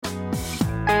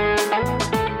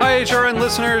HRN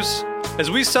listeners.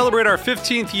 As we celebrate our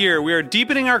 15th year, we are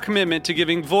deepening our commitment to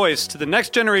giving voice to the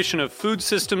next generation of food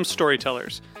systems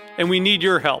storytellers, and we need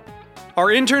your help. Our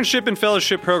internship and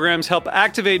fellowship programs help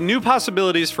activate new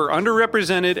possibilities for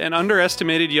underrepresented and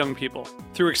underestimated young people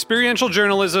through experiential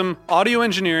journalism, audio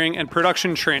engineering, and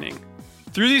production training.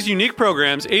 Through these unique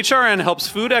programs, HRN helps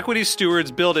food equity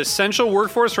stewards build essential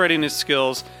workforce readiness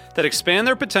skills that expand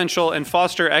their potential and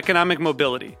foster economic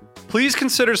mobility. Please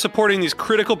consider supporting these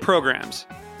critical programs.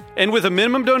 And with a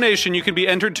minimum donation, you can be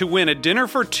entered to win a dinner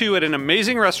for two at an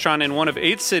amazing restaurant in one of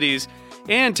 8 cities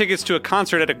and tickets to a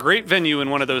concert at a great venue in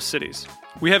one of those cities.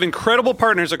 We have incredible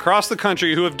partners across the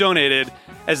country who have donated,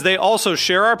 as they also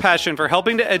share our passion for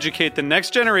helping to educate the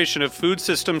next generation of food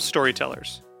systems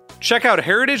storytellers. Check out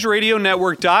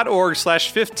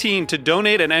heritageradionetwork.org/15 to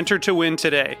donate and enter to win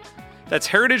today. That's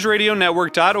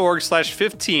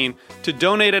heritageradionetwork.org/15 to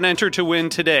donate and enter to win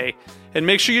today. And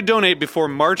make sure you donate before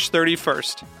March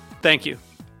 31st. Thank you.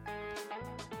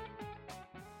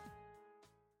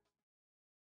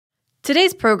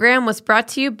 Today's program was brought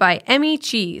to you by Emmy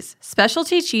Cheese,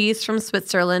 specialty cheese from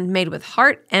Switzerland made with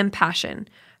heart and passion.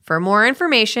 For more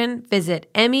information,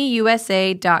 visit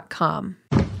emmyusa.com.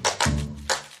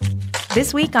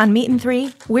 This week on Meat and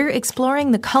Three, we're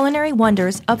exploring the culinary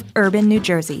wonders of urban New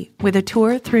Jersey with a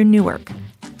tour through Newark.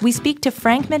 We speak to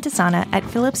Frank Mentisana at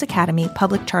Phillips Academy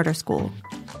Public Charter School.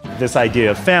 This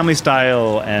idea of family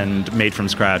style and made from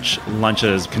scratch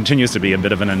lunches continues to be a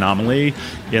bit of an anomaly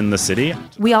in the city.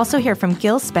 We also hear from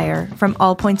Gil Speyer from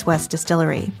All Points West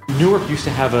Distillery. Newark used to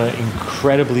have an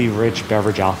incredibly rich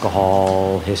beverage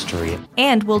alcohol history.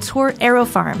 And we'll tour Aero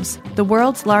Farms, the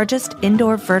world's largest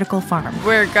indoor vertical farm.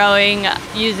 We're growing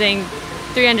using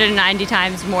 390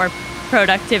 times more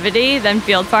productivity than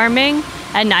field farming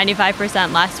and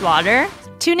 95% less water.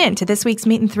 Tune in to this week's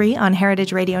Meat and Three on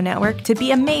Heritage Radio Network to be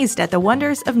amazed at the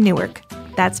wonders of Newark.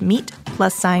 That's Meat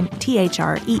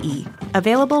 +THREE.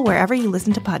 Available wherever you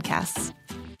listen to podcasts.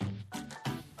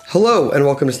 Hello and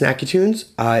welcome to Snacky Tunes.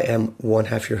 I am one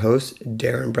half your host,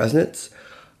 Darren Bresnitz.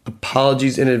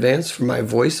 Apologies in advance for my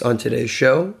voice on today's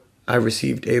show. I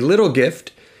received a little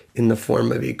gift in the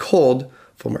form of a cold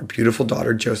from our beautiful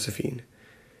daughter, Josephine.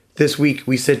 This week,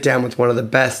 we sit down with one of the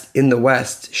best in the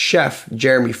West, Chef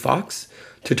Jeremy Fox,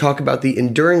 to talk about the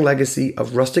enduring legacy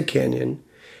of Rustic Canyon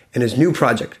and his new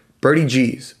project, Birdie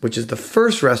G's, which is the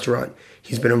first restaurant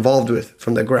he's been involved with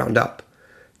from the ground up.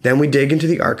 Then we dig into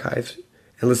the archives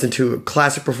and listen to a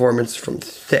classic performance from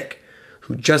Thick,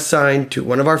 who just signed to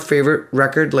one of our favorite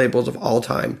record labels of all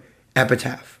time,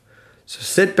 Epitaph. So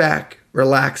sit back,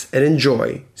 relax, and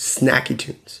enjoy Snacky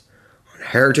Tunes on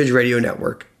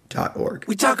heritageradionetwork.org.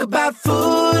 We talk about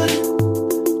food,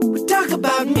 we talk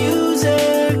about music,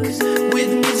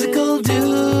 with musical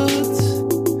dudes,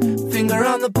 finger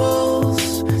on the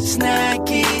pulse,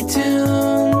 Snacky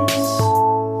Tunes.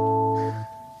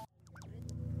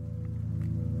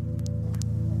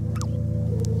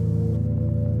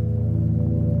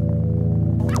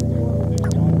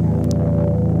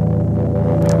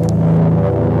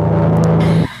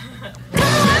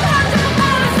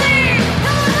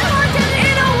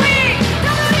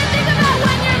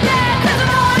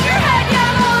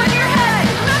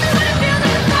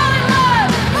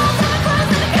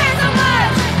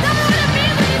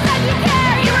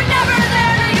 You were never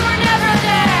there, you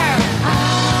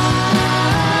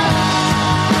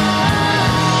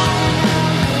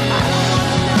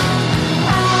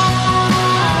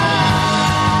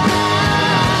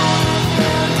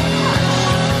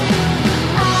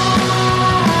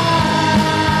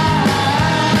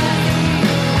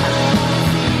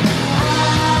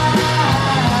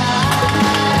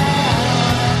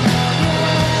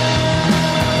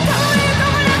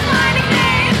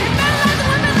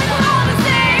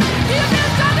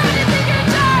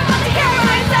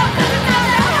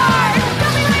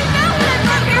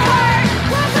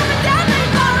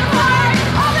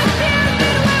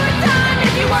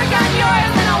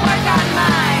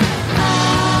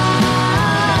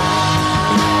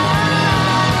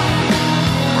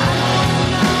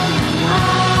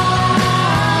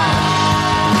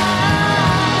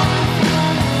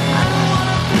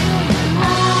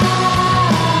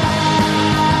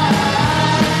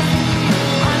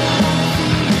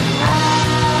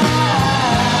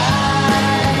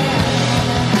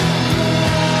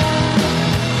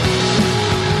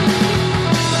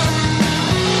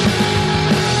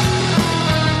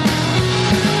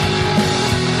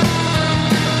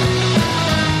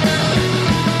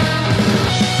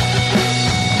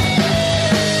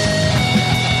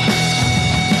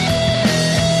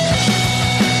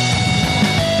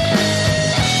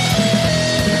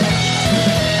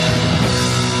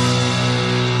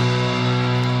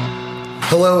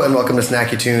Hello and welcome to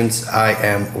Snacky Tunes. I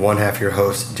am one half your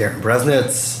host, Darren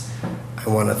Bresnitz. I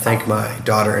want to thank my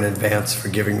daughter in advance for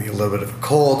giving me a little bit of a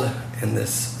cold and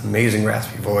this amazing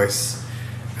raspy voice.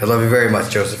 I love you very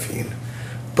much, Josephine.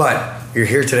 But you're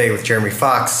here today with Jeremy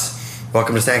Fox.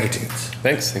 Welcome to Snacky Tunes.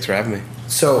 Thanks for having me.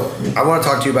 So I want to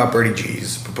talk to you about Birdie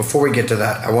G's, but before we get to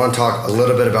that, I want to talk a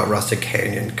little bit about Rustic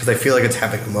Canyon because I feel like it's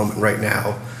having a moment right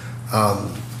now.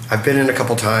 I've been in a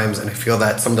couple times and I feel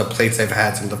that some of the plates I've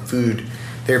had, some of the food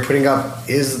they're putting up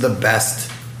is the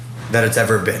best that it's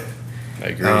ever been. I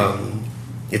agree.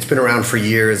 It's been around for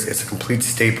years. It's a complete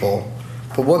staple.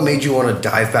 But what made you want to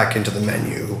dive back into the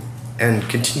menu and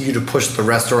continue to push the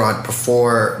restaurant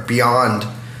beyond,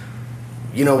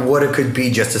 what it could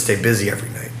be just to stay busy every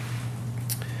night?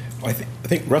 I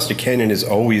think Rustic Canyon is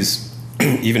always,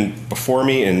 even before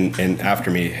me and after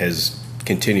me, has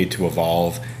continued to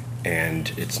evolve,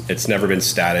 and it's never been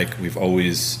static. We've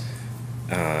always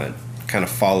kind of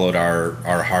followed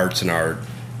our hearts and our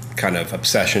kind of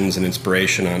obsessions and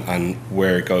inspiration on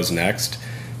where it goes next.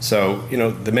 So,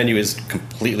 the menu is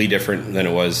completely different than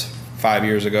it was 5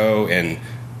 years ago and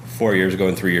 4 years ago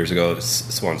and 3 years ago,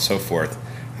 so on and so forth.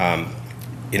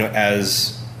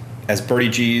 As Birdie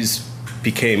G's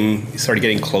started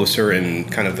getting closer and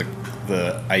kind of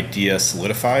the idea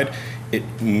solidified,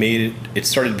 it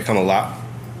started to become a lot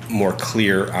more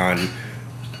clear on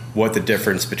what the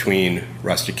difference between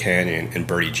Rustic Canyon and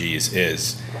Birdie G's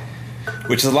is,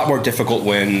 which is a lot more difficult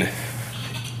when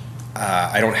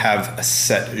I don't have a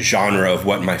set genre of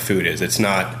what my food is. It's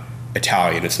not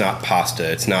Italian, it's not pasta,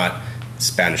 it's not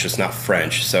Spanish, it's not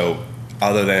French. So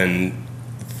other than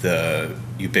the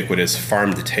ubiquitous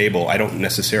farm to table, I don't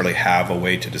necessarily have a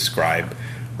way to describe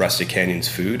Rustic Canyon's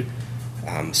food.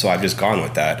 So I've just gone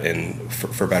with that, and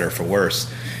for better or for worse.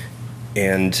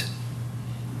 And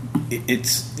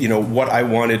it's, what I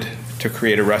wanted to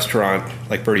create a restaurant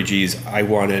like Birdie G's. I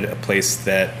wanted a place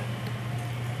that,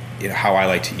 how I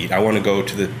like to eat. I want to go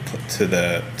to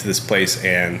this place,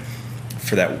 and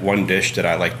for that one dish that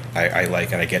I like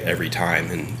and I get every time.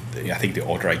 And I think the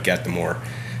older I get, the more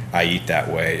I eat that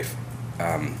way.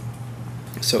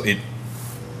 So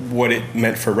what it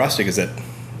meant for Rustic is that,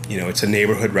 it's a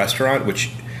neighborhood restaurant,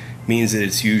 which means that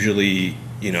it's usually,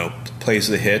 plays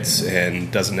the hits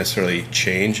and doesn't necessarily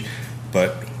change.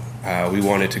 But we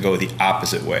wanted to go the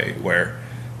opposite way, where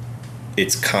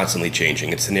it's constantly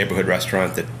changing. It's a neighborhood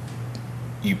restaurant that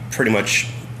you pretty much,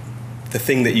 the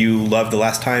thing that you loved the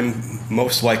last time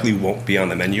most likely won't be on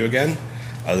the menu again,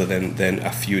 other than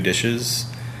a few dishes.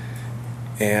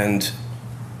 And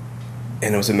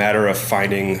it was a matter of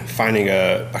finding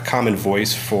a common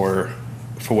voice for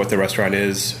what the restaurant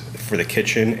is, for the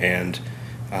kitchen, and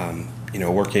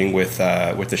working with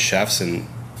the chefs and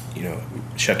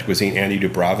Chef de Cuisine Andy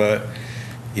Dubrava.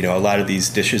 A lot of these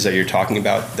dishes that you're talking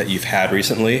about that you've had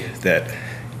recently that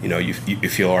you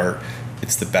feel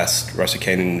it's the best Rustic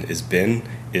Canyon has been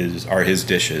are his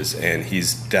dishes, and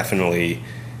he's definitely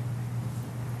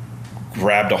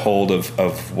grabbed a hold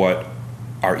of what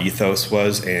our ethos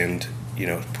was, and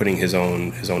putting his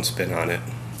own spin on it.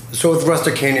 So with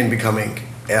Rustic Canyon becoming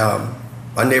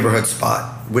a neighborhood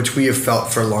spot, which we have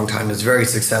felt for a long time is very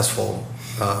successful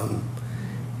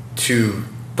to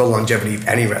the longevity of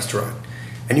any restaurant,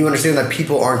 and you understand that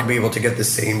people aren't going to be able to get the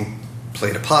same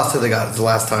plate of pasta they got the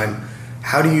last time,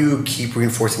 how do you keep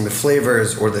reinforcing the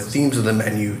flavors or the themes of the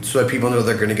menu so that people know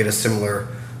they're going to get a similar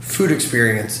food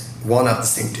experience while not the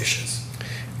same dishes?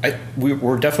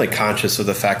 We're definitely conscious of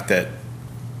the fact that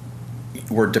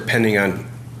we're depending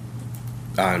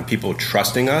on people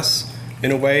trusting us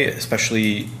in a way,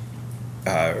 especially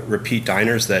repeat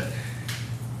diners, that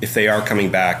if they are coming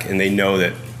back and they know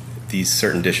that these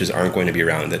certain dishes aren't going to be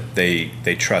around, that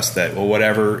they trust that,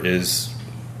 whatever is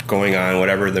going on,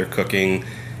 whatever they're cooking,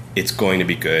 it's going to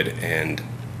be good. And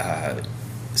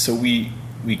so we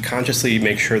consciously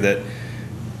make sure that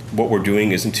what we're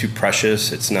doing isn't too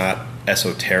precious, it's not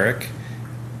esoteric,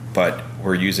 but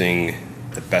we're using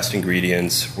the best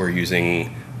ingredients, we're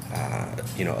using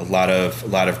a lot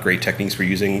of great techniques. We're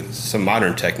using some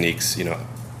modern techniques,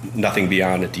 nothing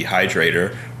beyond a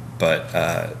dehydrator,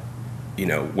 but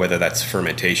whether that's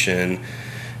fermentation,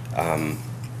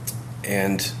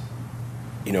 and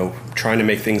trying to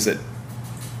make things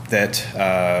that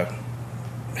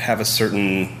have a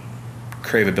certain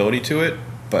craveability to it,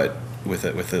 but with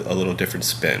a little different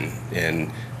spin.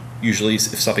 And usually,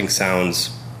 if something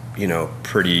sounds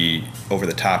pretty over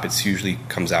the top, it's usually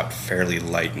comes out fairly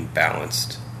light and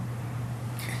balanced.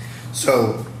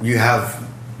 So you have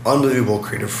unbelievable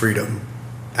creative freedom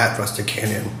at Rustic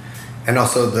Canyon, and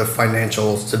also the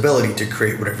financial stability to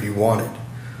create whatever you wanted.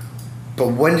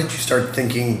 But when did you start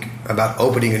thinking about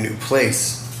opening a new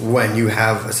place when you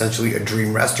have essentially a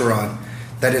dream restaurant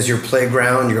that is your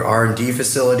playground, your R&D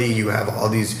facility, you have all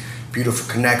these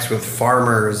beautiful connects with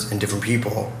farmers and different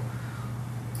people?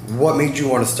 What made you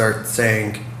want to start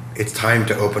saying it's time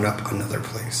to open up another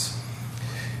place?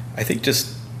 I think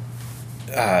just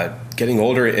getting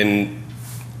older and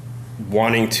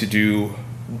wanting to do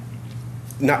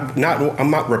I'm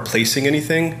not replacing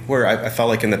anything where I felt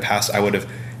like in the past I would have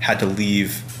had to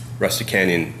leave Rustic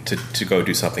Canyon to go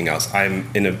do something else. I'm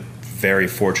in a very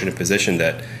fortunate position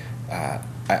that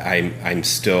I'm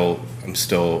still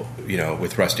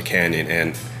with Rustic Canyon,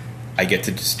 and I get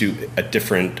to just do a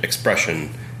different expression.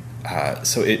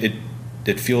 So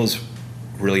it feels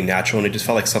really natural, and it just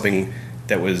felt like something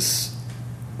that was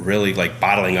really like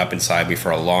bottling up inside me for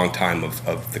a long time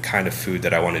of the kind of food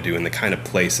that I want to do and the kind of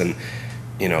place. And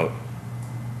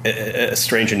a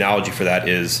strange analogy for that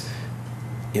is,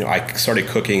 I started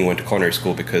cooking, went to culinary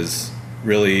school because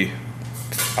really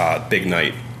Big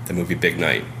Night, the movie Big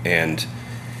Night, and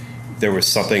there was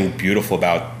something beautiful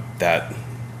about that,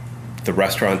 the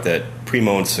restaurant that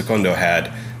Primo and Secondo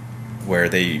had, where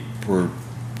they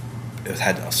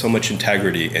had so much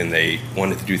integrity and they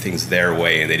wanted to do things their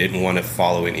way and they didn't want to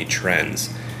follow any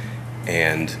trends.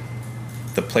 And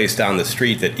the place down the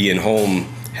street that Ian Holm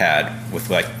had with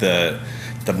like the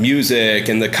music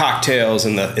and the cocktails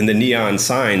and the neon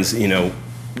signs,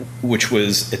 which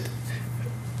was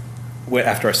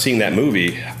after seeing that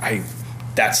movie,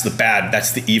 that's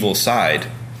the evil side,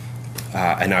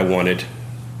 and I wanted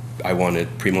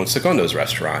Primo and Secondo's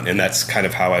restaurant, and that's kind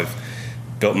of how I've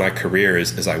built my career.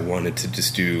 Is I wanted to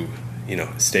just do,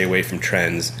 stay away from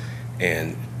trends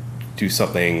and do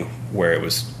something where it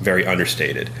was very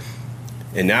understated.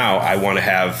 And now I want to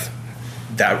have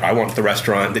that. I want the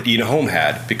restaurant that Ian Holm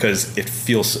had, because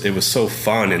it was so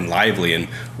fun and lively. And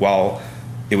while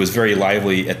it was very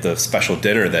lively at the special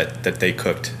dinner that they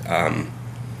cooked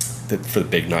for the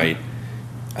Big Night,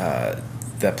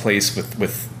 that place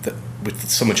with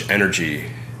so much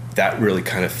energy, that really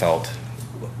kind of felt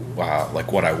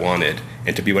like what I wanted.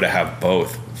 And to be able to have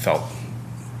both felt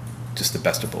just the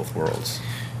best of both worlds.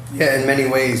 Yeah, in many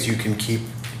ways you can keep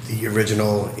the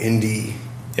original indie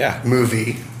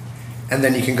movie, and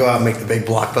then you can go out and make the big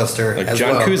blockbuster like as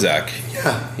John well. Cusack.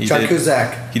 Yeah, John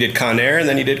Cusack. He did Con Air, and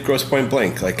then he did Grosse Pointe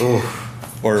Blank. Or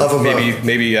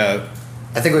maybe I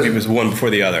think it was one before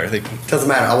the other. I think doesn't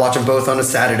matter. I'll watch them both on a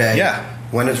Saturday. Yeah,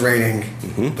 when it's raining.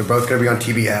 Mm-hmm. They're both going to be on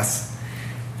TBS.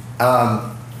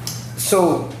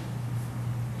 So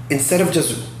instead of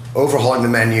just overhauling the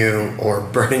menu or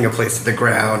burning a place to the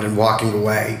ground and walking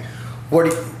away,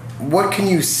 what can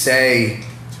you say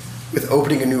with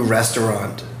opening a new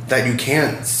restaurant that you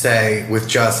can't say with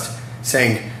just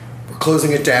saying we're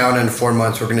closing it down in 4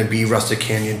 months, we're going to be Rustic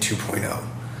Canyon 2.0?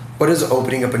 What does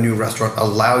opening up a new restaurant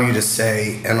allow you to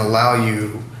say and allow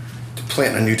you to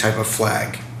plant a new type of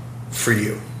flag for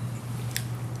you?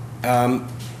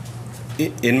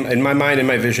 In my mind, in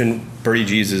my vision, Birdie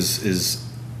G's is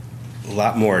a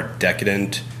lot more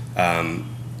decadent, a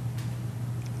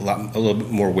little bit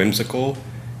more whimsical,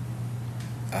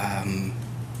 and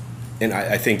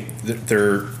I think that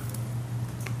there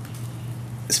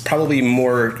is probably a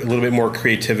little bit more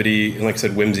creativity and, like I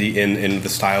said, whimsy in the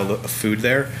style of food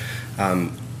there.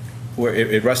 Where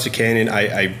at Rustic Canyon,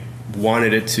 I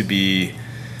wanted it to be.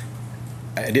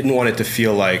 I didn't want it to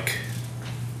feel like.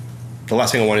 The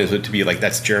last thing I wanted was it to be like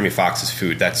that's Jeremy Fox's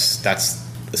food. That's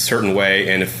a certain way,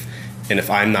 and if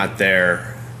I'm not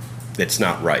there, it's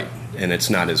not right, and it's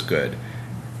not as good.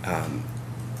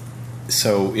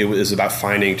 So it was about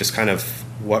finding just kind of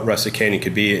what Rustic Canyon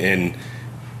could be, and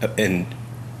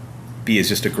be as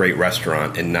just a great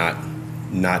restaurant, and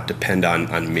not depend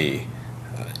on me.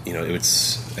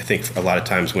 I think a lot of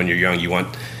times when you're young, you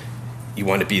want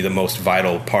to be the most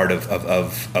vital part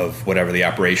of whatever the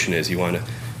operation is. You want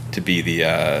to be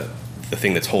the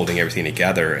thing that's holding everything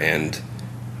together, and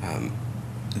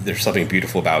there's something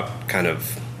beautiful about kind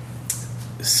of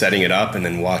setting it up and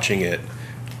then watching it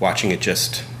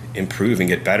just improve and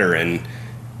get better, and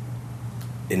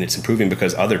it's improving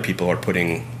because other people are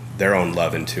putting their own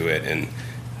love into it and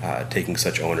taking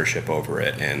such ownership over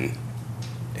it and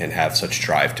have such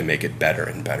drive to make it better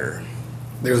and better.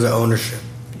 There's an ownership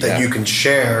that you can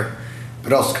share,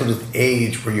 but also comes with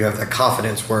age where you have that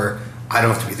confidence where I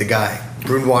don't have to be the guy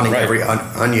wanting every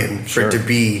onion for it to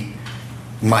be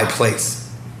my place.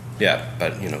 Yeah,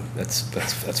 but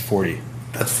that's 40.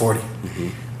 That's 40.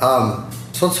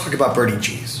 Mm-hmm. So let's talk about Birdie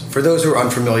G's. For those who are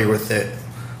unfamiliar with it,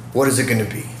 what is it going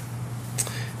to be?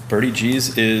 Birdie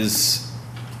G's is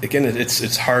again,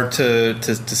 it's hard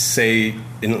to say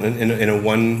in a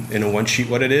one sheet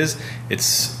what it is.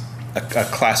 It's a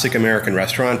classic American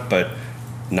restaurant, but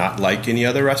not like any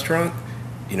other restaurant.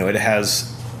 You know, it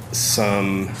has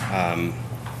some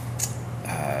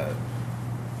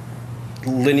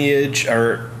lineage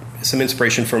or some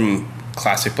inspiration from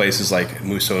classic places like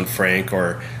Musso and Frank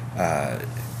or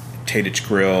Tatich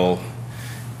Grill,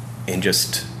 and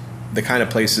just the kind of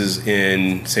places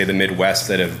in, say, the Midwest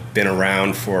that have been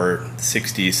around for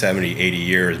 60, 70, 80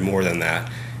 years, more than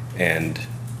that, and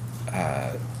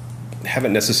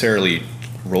haven't necessarily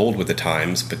rolled with the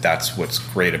times, but that's what's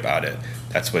great about it.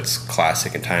 That's what's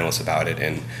classic and timeless about it.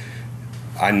 And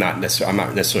I'm not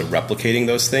necessarily replicating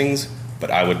those things,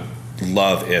 but I would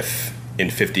love if in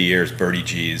 50 years Birdie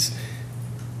G's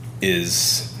is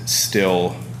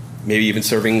still maybe even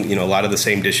serving, you know, a lot of the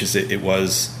same dishes it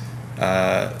was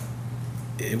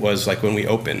like when we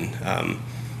opened.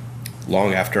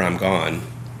 Long after I'm gone,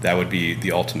 that would be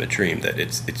the ultimate dream. That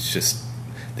it's just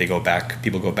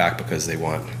people go back because they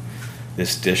want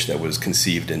this dish that was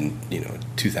conceived in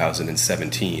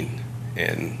 2017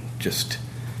 and just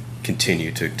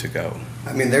continue to go.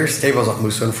 I mean, there's staples like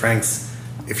Musso and Frank's.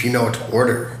 If you know what to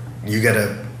order, you get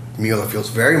a meal that feels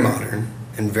very modern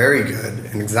and very good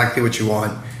and exactly what you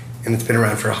want, and it's been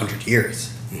around for 100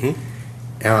 years. Mm-hmm.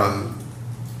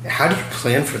 How do you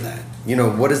plan for that? You know,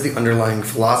 what is the underlying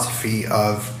philosophy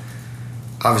of,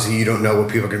 obviously you don't know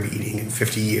what people are going to be eating in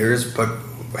 50 years, but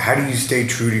how do you stay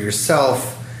true to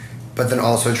yourself, but then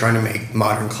also trying to make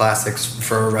modern classics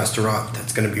for a restaurant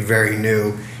that's going to be very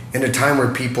new in a time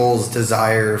where people's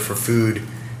desire for food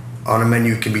on a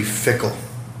menu can be fickle?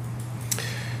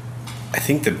 I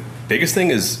think the biggest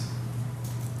thing is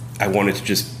I wanted to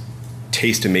just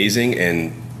taste amazing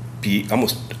and be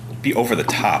over the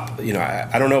top. You know,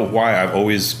 I don't know why I've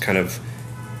always kind of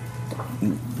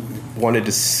wanted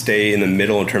to stay in the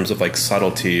middle in terms of like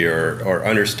subtlety or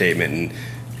understatement and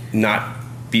not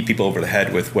beat people over the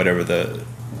head with whatever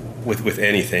with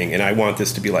anything. And I want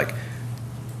this to be like,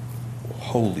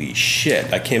 holy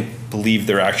shit, I can't believe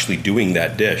they're actually doing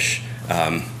that dish.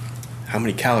 How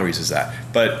many calories is that?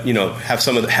 But, you know, have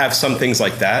some things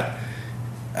like that,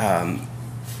 and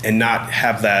not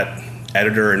have that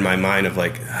editor in my mind of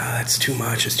like, it's too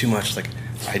much. It's too much. Like,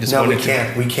 I just we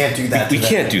can't do that. We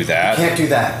can't do that. We can't do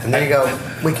that. And there you go.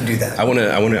 We can do that. I want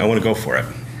to go for it.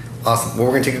 Awesome. Well,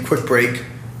 we're going to take a quick break.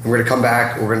 And we're going to come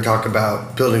back. We're going to talk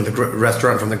about building the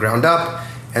restaurant from the ground up,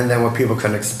 and then what people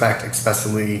can expect,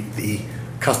 especially the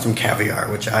custom caviar,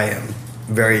 which I am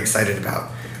very excited about.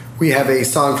 We have a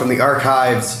song from the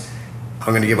archives.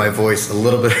 I'm going to give my voice a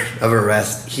little bit of a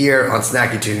rest here on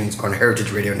Snacky Tunes on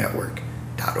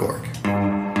heritageradionetwork.org.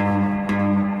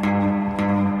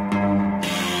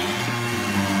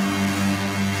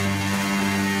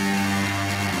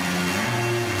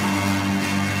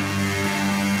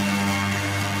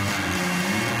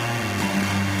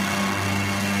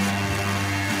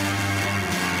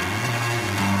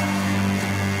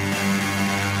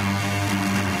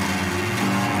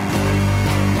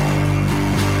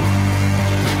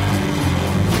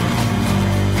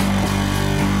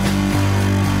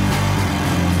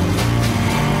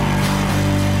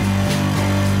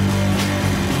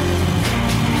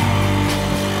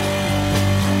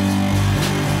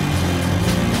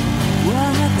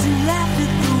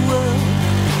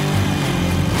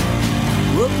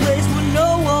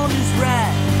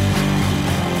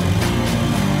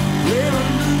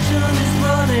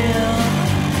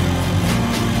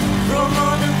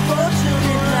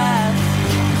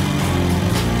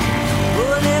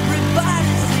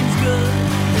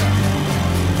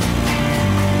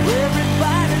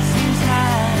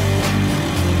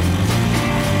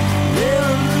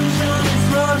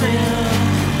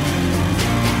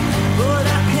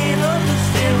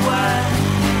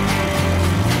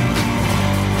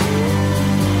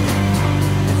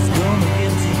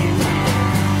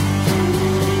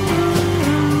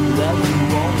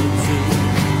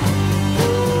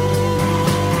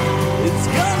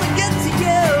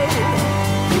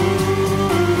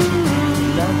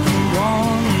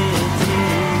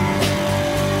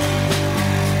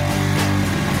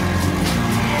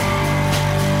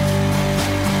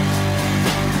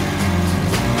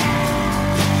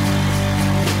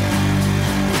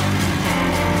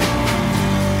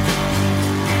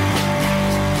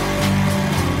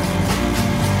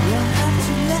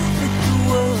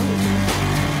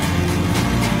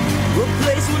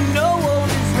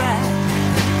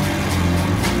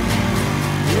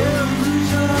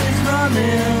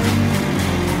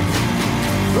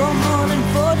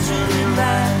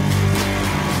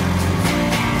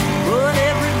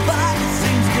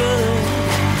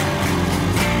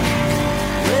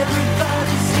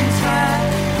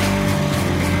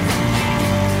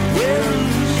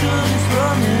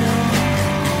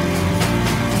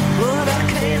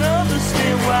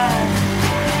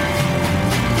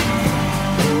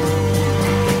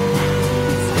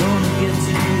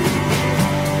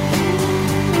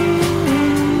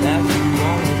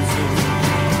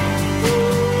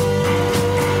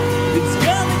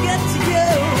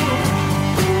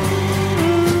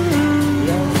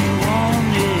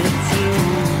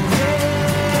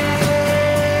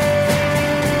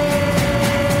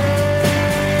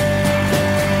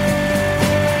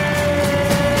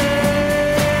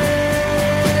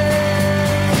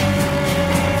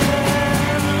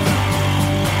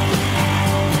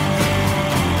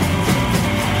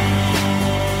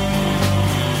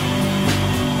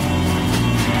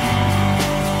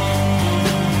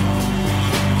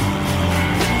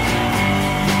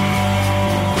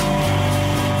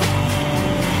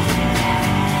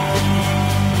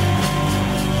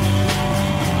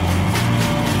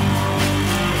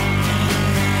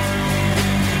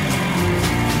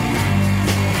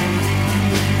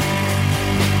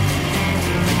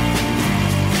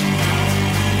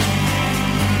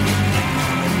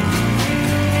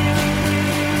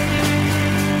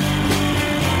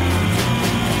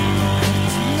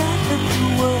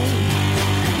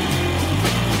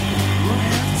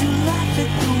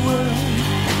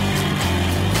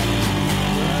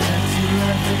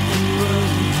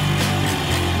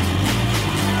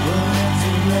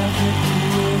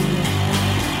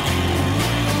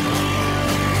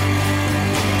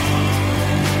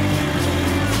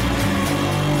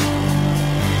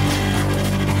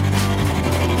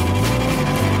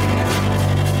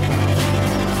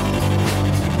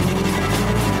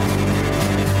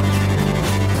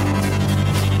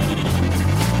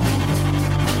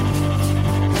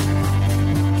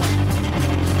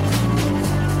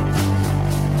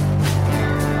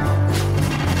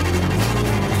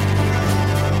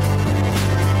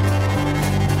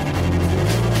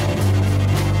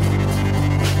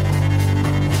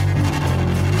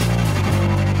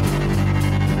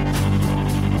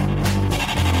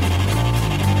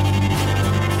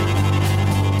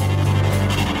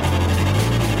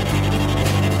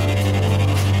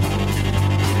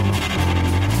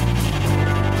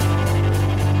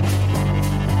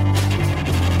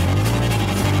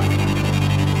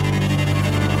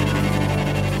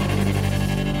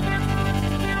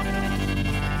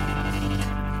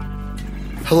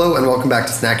 Hello and welcome back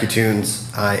to Snacky Tunes.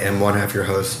 I am one half your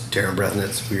host, Darren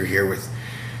Bresnitz. We are here with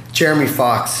Jeremy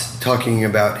Fox talking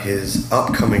about his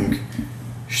upcoming,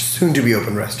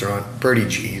 soon-to-be-open restaurant, Birdie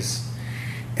G's.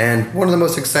 And one of the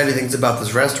most exciting things about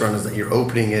this restaurant is that you're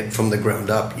opening it from the ground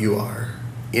up. You are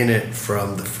in it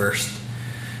from the first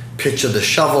pitch of the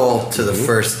shovel to the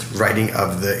first writing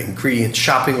of the ingredient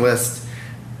shopping list.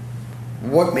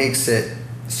 What makes it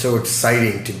so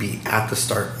exciting to be at the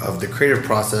start of the creative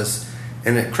process?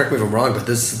 And correct me if I'm wrong, but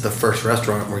this is the first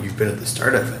restaurant where you've been at the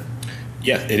start of it.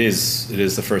 Yeah, it is. It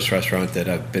is the first restaurant that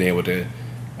I've been able to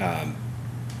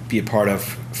be a part of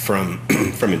from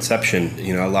inception.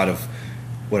 You know, a lot of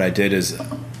what I did is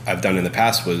I've done in the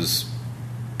past was,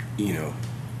 you know,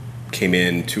 came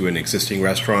into an existing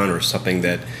restaurant or something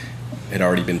that had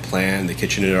already been planned. The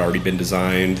kitchen had already been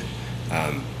designed.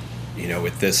 You know,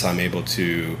 with this, I'm able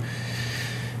to,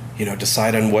 you know,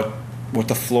 decide on what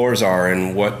the floors are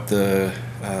and what the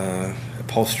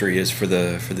upholstery is for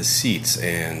the seats,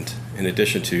 and in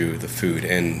addition to the food,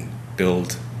 and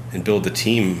build the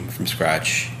team from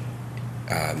scratch,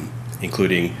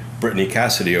 including Brittany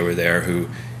Cassidy over there, who,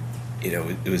 you know,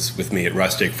 it was with me at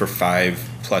Rustic for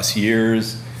 5+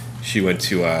 years. She went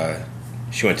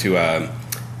to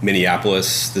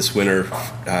Minneapolis this winter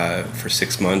for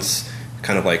 6 months.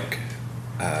 Kind of like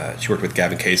she worked with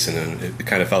Gavin Kaysen, and it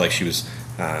kind of felt like she was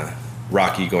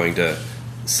Rocky going to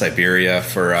Siberia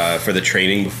for the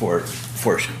training before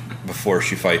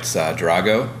she fights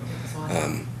Drago,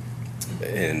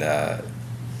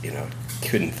 you know,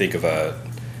 couldn't think of a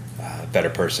better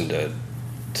person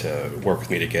to work with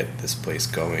me to get this place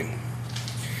going.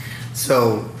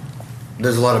 So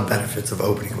there's a lot of benefits of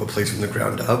opening a place from the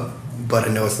ground up, but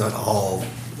I know it's not all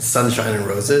sunshine and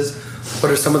roses. What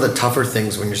are some of the tougher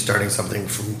things when you're starting something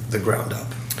from the ground up?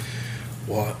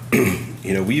 Well,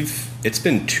 you know, it's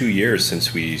been 2 years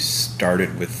since we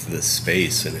started with the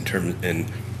space, and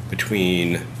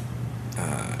between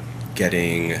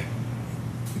getting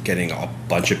a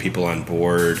bunch of people on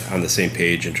board on the same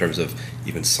page in terms of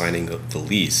even signing the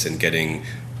lease and getting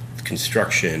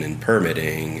construction and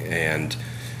permitting, and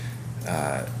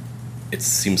it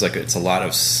seems like it's a lot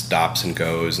of stops and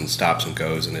goes, and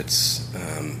it's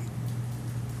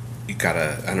you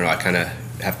gotta, I don't know, I kind of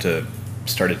have to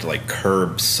started to like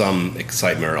curb some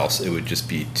excitement, or else it would just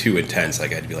be too intense.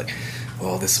 Like I had to be like,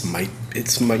 well, it's you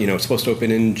know, it's supposed to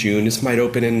open in June. This might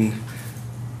open in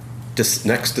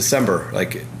next December.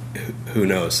 Like, who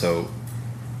knows? So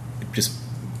just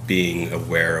being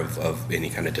aware of any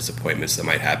kind of disappointments that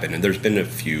might happen. And there's been a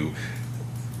few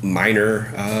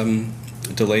minor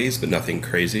delays, but nothing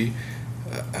crazy.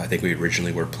 I think we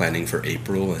originally were planning for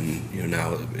April, and you know,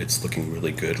 now it's looking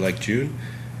really good, like June.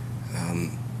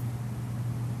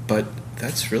 But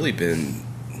that's really been,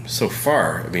 so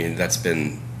far, I mean, that's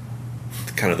been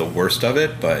kind of the worst of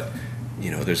it, but, you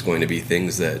know, there's going to be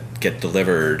things that get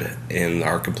delivered and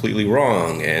are completely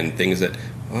wrong, and things that,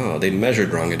 oh, they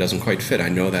measured wrong, it doesn't quite fit. I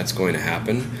know that's going to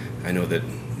happen. I know that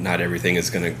not everything is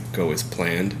going to go as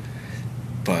planned,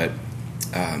 but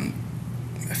I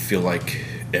feel like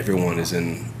everyone is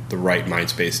in the right mind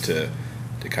space to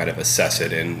kind of assess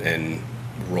it and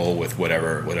roll with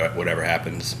whatever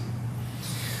happens.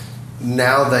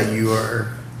 Now that you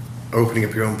are opening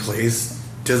up your own place,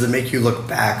 does it make you look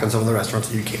back on some of the restaurants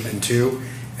that you came into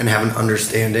and have an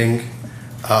understanding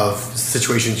of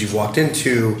situations you've walked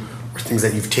into or things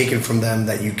that you've taken from them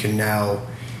that you can now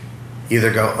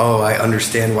either go, oh, I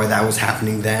understand why that was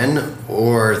happening then,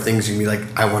 or things you can be like,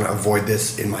 I want to avoid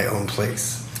this in my own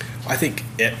place? I think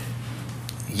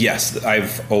yes,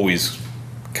 I've always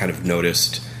kind of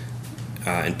noticed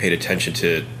and paid attention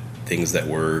to things that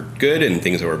were good and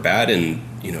things that were bad, and,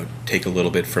 you know, take a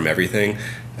little bit from everything.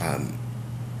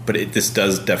 But this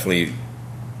does definitely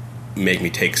make me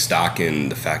take stock in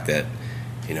the fact that,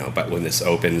 you know, but when this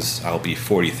opens, I'll be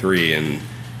 43, and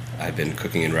I've been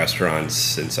cooking in restaurants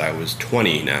since I was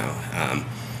 20 now,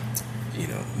 you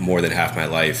know, more than half my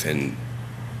life. And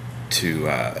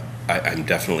I'm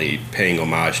definitely paying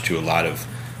homage to a lot of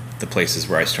the places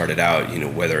where I started out, you know,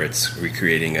 whether it's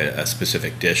recreating a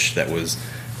specific dish that was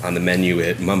on the menu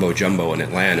at Mumbo Jumbo in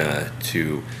Atlanta,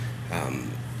 to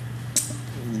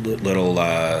little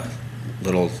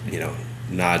you know,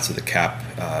 nods of the cap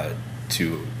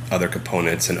to other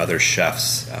components and other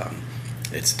chefs.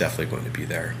 It's definitely going to be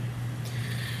there.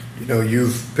 You know,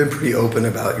 you've been pretty open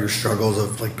about your struggles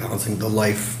of like balancing the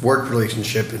life-work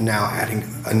relationship and now adding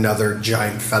another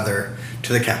giant feather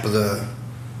to the cap of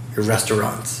your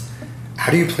restaurants.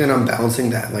 How do you plan on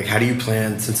balancing that? Like, how do you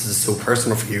plan, since this is so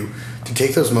personal for you, to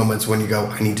take those moments when you go,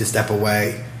 I need to step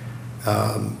away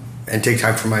and take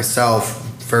time for myself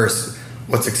first,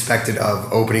 what's expected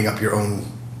of opening up your own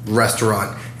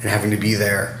restaurant and having to be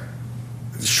there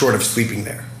short of sleeping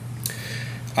there?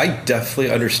 I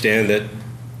definitely understand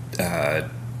that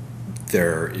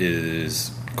there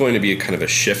is going to be a kind of a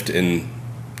shift in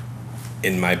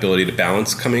my ability to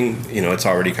balance coming. It's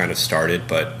already kind of started,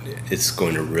 but it's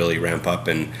going to really ramp up.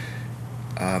 And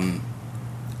I'm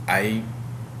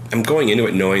going into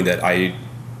it knowing that I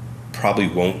probably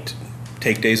won't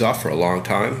take days off for a long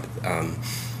time.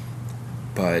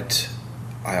 But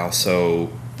I also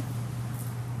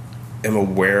am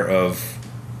aware of,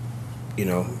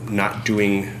 not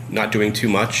doing too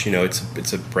much.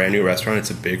 It's a brand new restaurant. It's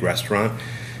a big restaurant.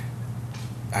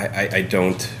 I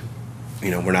don't,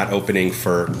 we're not opening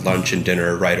for lunch and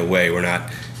dinner right away. We're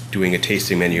not doing a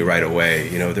tasting menu right away.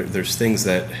 There's things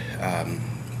that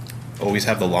always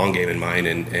have the long game in mind,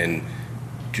 and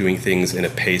doing things in a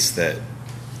pace that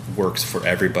works for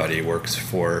everybody, works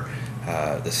for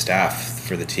the staff,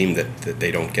 for the team, that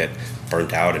they don't get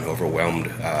burnt out and overwhelmed,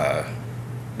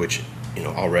 which,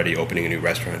 already opening a new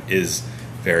restaurant is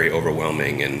very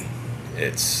overwhelming, and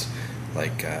it's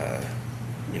like,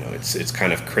 it's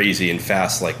kind of crazy and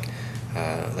fast, like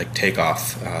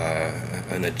takeoff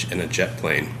in a jet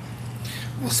plane.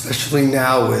 Well, especially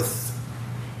now with,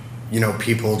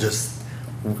 people just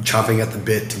chomping at the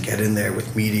bit to get in there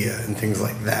with media and things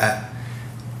like that.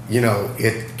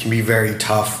 It can be very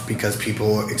tough because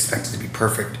people expect it to be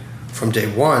perfect from day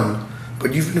one.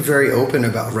 But you've been very open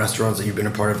about restaurants that you've been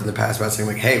a part of in the past, about saying,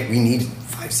 like, hey, we need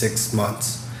 5-6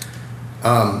 months.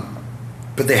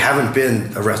 But they haven't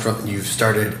been a restaurant that you've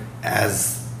started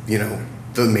as,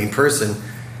 the main person.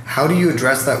 How do you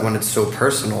address that when it's so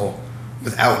personal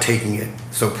without taking it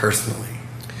so personally?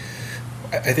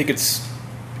 I think it's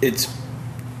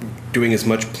doing as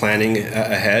much planning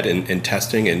ahead and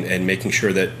testing and making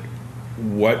sure that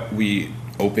what we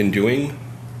open doing,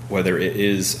 whether it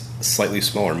is a slightly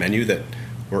smaller menu, that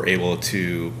we're able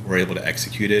to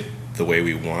execute it the way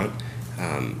we want,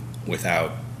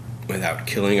 without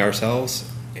killing ourselves.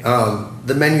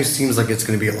 The menu seems like it's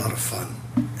going to be a lot of fun,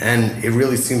 and it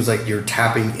really seems like you're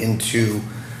tapping into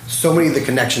so many of the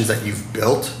connections that you've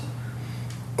built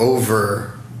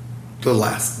over the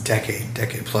last decade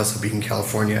plus of being in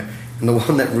California. And the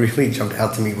one that really jumped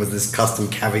out to me was this custom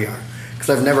caviar, because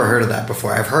I've never heard of that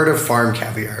before. I've heard of farm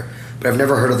caviar, but I've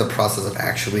never heard of the process of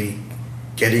actually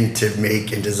getting to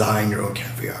make and design your own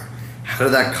caviar. How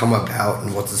did that come about,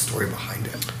 and what's the story behind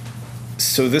it?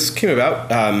 So this came about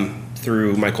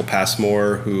through Michael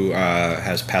Passmore, who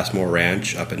has Passmore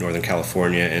Ranch up in Northern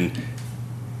California, and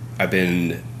I've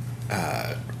been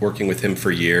working with him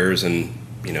for years, and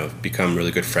become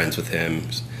really good friends with him.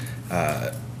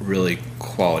 Really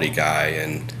quality guy,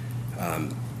 and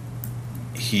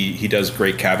he does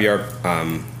great caviar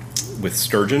with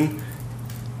sturgeon.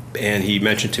 And he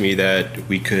mentioned to me that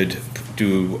we could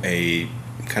do a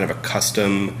kind of a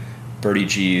custom Birdie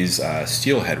G's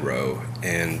steelhead roe,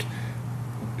 and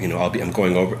I'm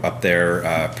going up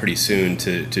there pretty soon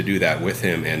to do that with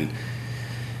him. And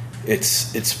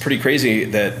it's pretty crazy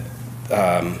that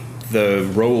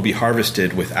the roe will be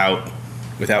harvested without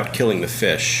killing the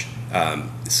fish.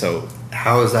 So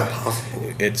how is that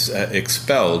possible? It's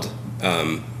expelled,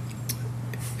 and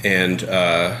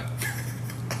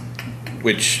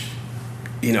which,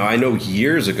 I know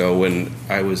years ago when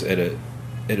I was at a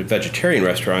vegetarian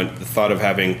restaurant, the thought of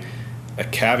having a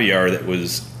caviar that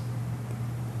was,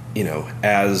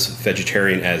 as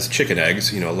vegetarian as chicken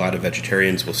eggs. A lot of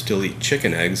vegetarians will still eat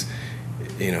chicken eggs.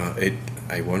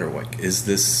 I wonder, is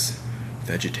this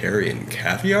vegetarian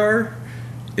caviar?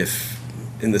 If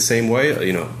in the same way,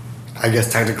 I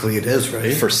guess technically it is,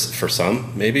 right? For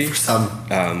some, maybe. For some,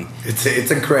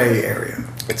 it's a gray area.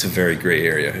 It's a very gray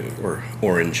area, or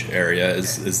orange area,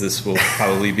 as this will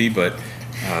probably be. But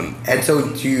and so,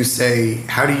 do you say,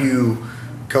 how do you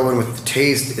go in with the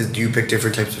taste? Do you pick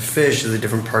different types of fish? Is it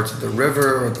different parts of the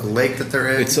river or the lake that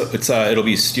they're in? It'll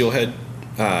be steelhead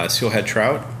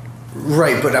trout.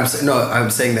 Right, but I'm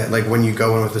saying that, like, when you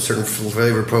go in with a certain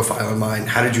flavor profile in mind,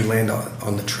 how did you land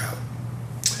on the trout?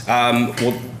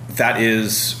 Well, that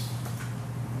is,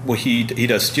 he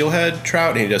does steelhead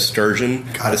trout and he does sturgeon.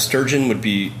 The sturgeon would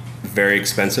be very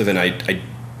expensive, and I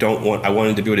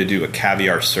wanted to be able to do a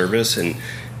caviar service and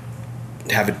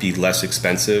have it be less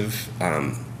expensive,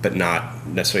 but not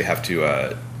necessarily have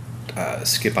to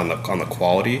skip on the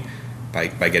quality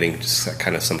by getting just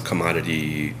kind of some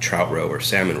commodity trout roe or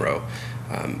salmon roe.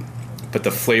 But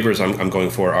the flavors I'm going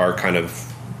for are kind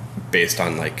of based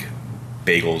on like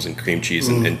bagels and cream cheese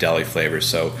and deli flavors.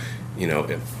 So,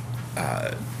 the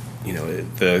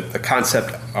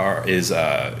concept is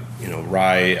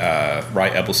rye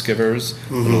Ebbelskivers,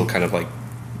 little kind of like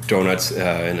donuts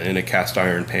in a cast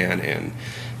iron pan, and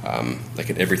like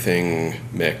an everything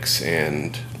mix,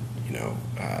 and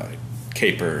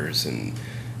capers and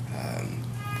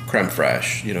creme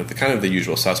fraiche, the kind of the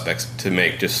usual suspects, to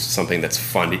make just something that's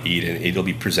fun to eat, and it'll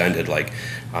be presented like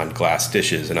on glass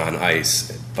dishes and on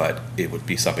ice, but it would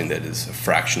be something that is a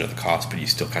fraction of the cost, but you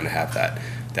still kind of have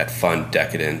that fun,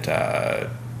 decadent,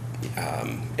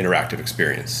 interactive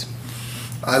experience.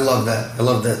 I love that. I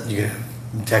love that you have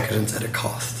decadence at a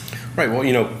cost. Right. Well,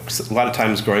 a lot of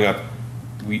times growing up,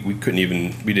 we couldn't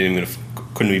even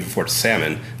afford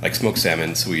salmon, like smoked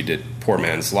salmon, so we did poor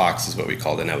man's lox is what we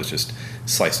called it, and that was just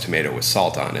sliced tomato with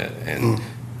salt on it, and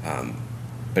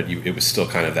but it was still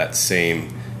kind of that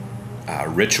same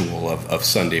ritual of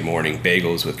Sunday morning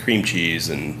bagels with cream cheese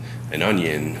and an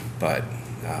onion, but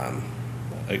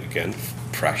again,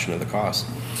 fraction of the cost.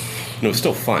 It's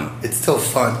still fun. It's still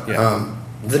fun. Yeah.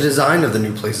 The design of the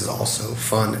new place is also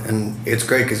fun, and it's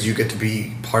great because you get to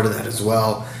be part of that as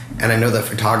well. And I know that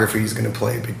photography is going to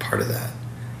play a big part of that.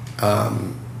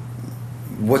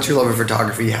 What's your love of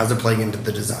photography? How's it playing into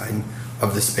the design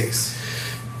of the space?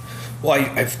 Well,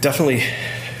 I've definitely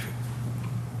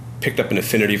picked up an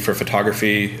affinity for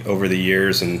photography over the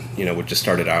years, and we just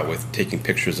started out with taking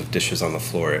pictures of dishes on the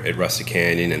floor at Rusty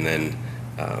Canyon, and then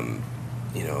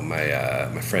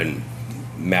my friend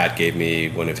Matt gave me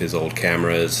one of his old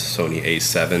cameras, Sony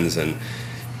A7s, and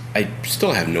I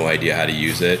still have no idea how to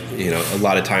use it. A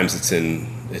lot of times it's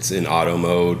in auto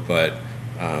mode, but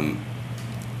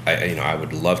I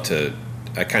would love to.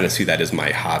 I kind of see that as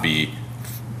my hobby,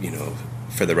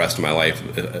 for the rest of my life,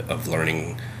 of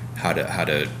learning how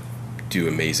to do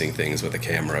amazing things with a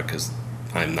camera, because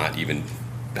I've even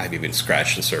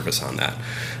scratched the surface on that.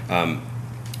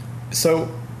 So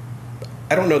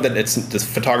I don't know that the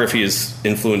photography has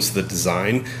influenced the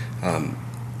design.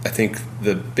 I think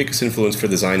the biggest influence for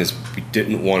design is we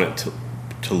didn't want it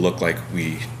to look like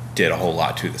we did a whole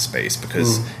lot to the space,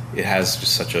 because it has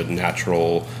just such a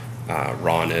natural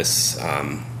rawness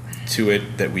to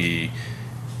it that we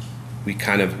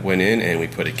kind of went in and we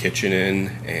put a kitchen in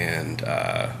and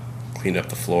cleaned up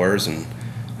the floors, and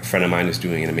a friend of mine is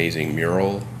doing an amazing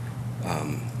mural,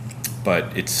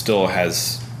 but it still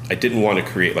has. I didn't want to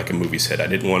create like a movie set. I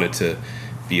didn't want it to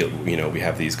be, we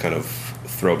have these kind of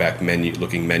throwback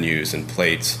looking menus and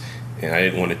plates, and I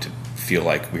didn't want it to feel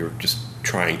like we were just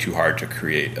trying too hard to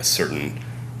create a certain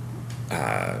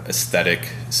aesthetic.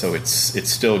 So it's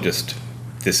still just,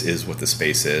 this is what the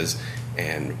space is,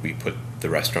 and we put the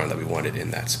restaurant that we wanted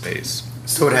in that space.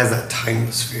 So it has that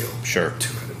timeless feel. Sure. To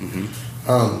it.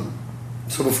 Mm-hmm.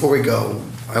 So before we go,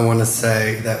 I want to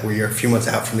say that we are a few months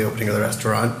out from the opening of the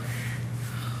restaurant.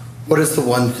 What is the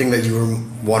one thing that you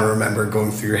want to remember going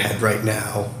through your head right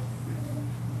now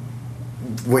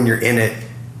when you're in it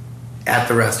at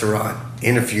the restaurant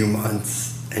in a few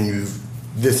months, and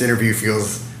this interview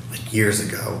feels like years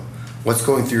ago? What's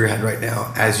going through your head right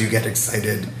now as you get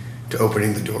excited to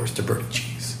opening the doors to Birdie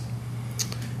Cheese?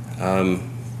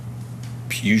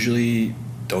 Usually,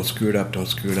 don't screw it up, don't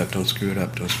screw it up, don't screw it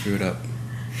up, don't screw it up.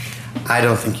 I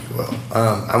don't think you will.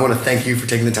 I want to thank you for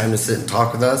taking the time to sit and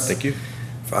talk with us. Thank you.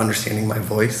 For understanding my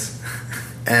voice.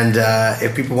 And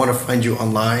if people want to find you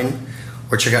online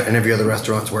or check out any of your other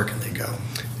restaurants, where can they go?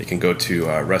 They can go to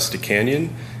Rusty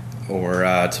Canyon or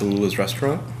Tallulah's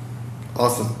restaurant.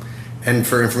 Awesome. And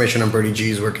for information on Birdie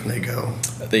G's, where can they go?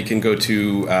 They can go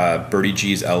to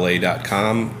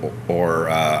birdiegsla.com or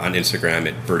on Instagram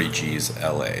at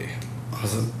birdiegsla.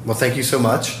 Awesome. Well, thank you so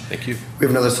much. Thank you. We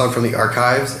have another song from the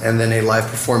archives, and then a live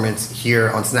performance here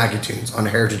on Snacky Tunes on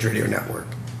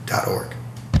heritageradionetwork.org.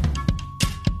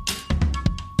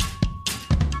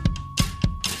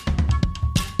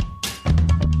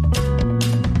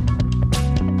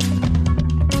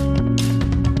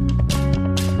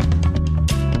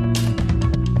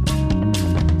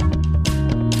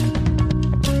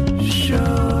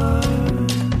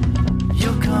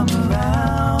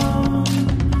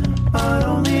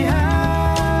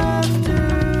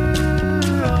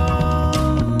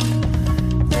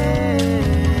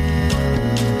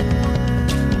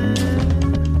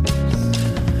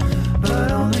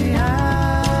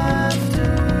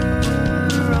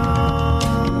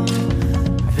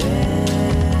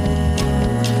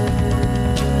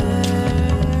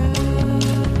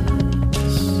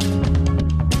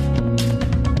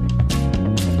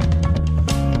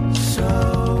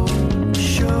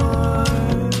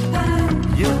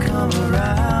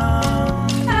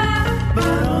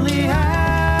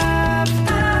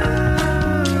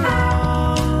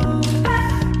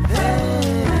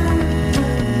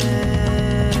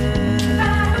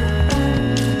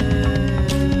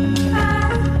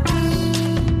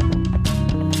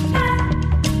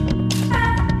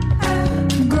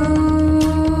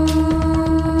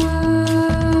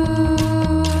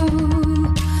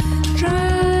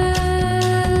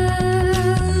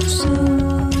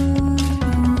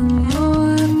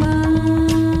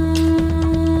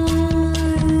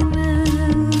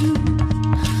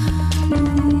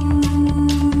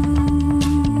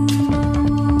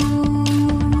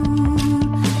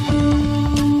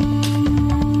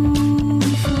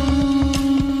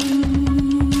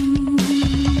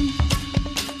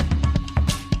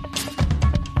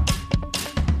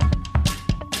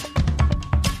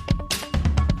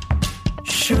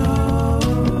 sure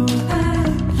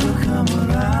you'll come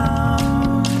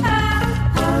around,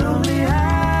 but only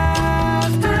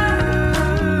after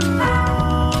long.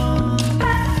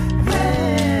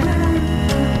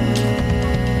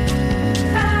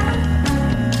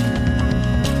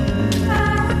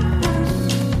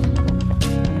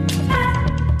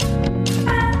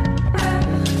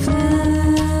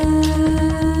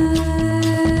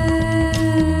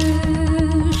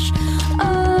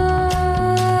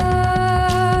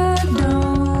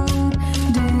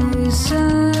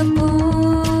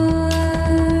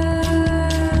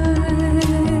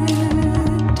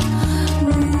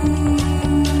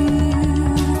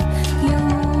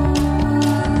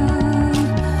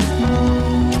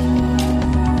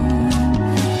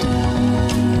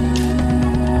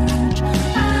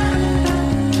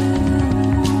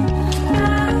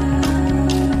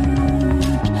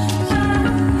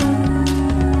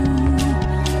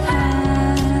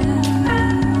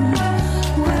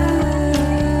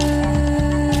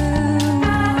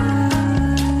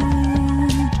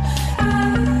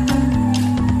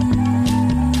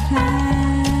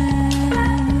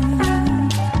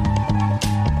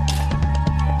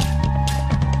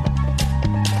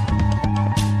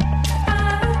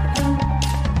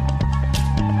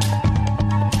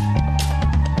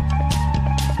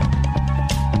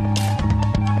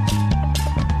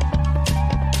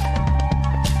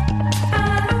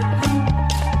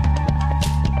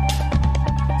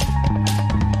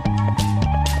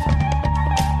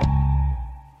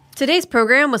 Today's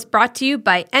program was brought to you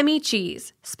by Emmy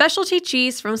Cheese, specialty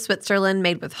cheese from Switzerland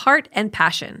made with heart and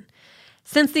passion.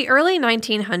 Since the early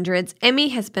 1900s, Emmy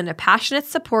has been a passionate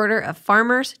supporter of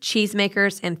farmers,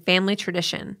 cheesemakers, and family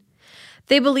tradition.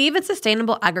 They believe in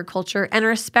sustainable agriculture and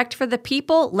respect for the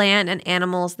people, land, and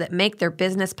animals that make their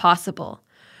business possible.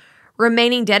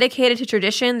 Remaining dedicated to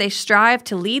tradition, they strive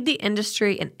to lead the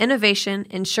industry in innovation,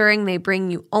 ensuring they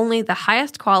bring you only the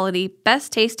highest quality,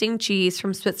 best-tasting cheese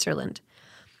from Switzerland.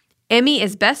 Emmy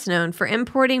is best known for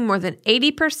importing more than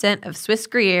 80% of Swiss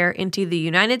Gruyere into the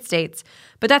United States,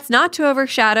 but that's not to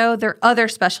overshadow their other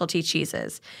specialty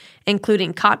cheeses,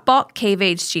 including Kottbulk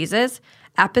cave-aged cheeses,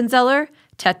 Appenzeller,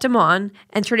 Tête de Moine,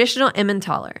 and traditional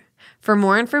Emmentaler. For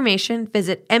more information,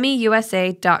 visit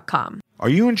emmyusa.com. Are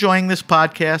you enjoying this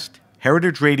podcast?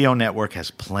 Heritage Radio Network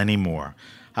has plenty more.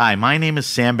 Hi, my name is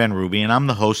Sam Ben-Ruby, and I'm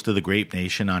the host of The Grape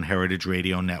Nation on Heritage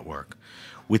Radio Network.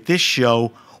 With this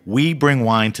show, we bring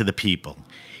wine to the people.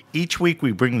 Each week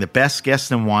we bring the best guests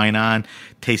in wine on,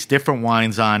 taste different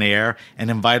wines on air,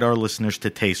 and invite our listeners to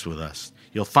taste with us.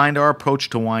 You'll find our approach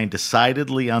to wine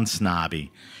decidedly unsnobby.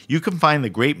 You can find The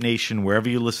Grape Nation wherever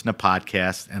you listen to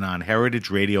podcasts and on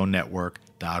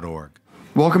heritageradionetwork.org.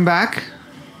 Welcome back.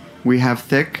 We have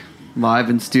Thick live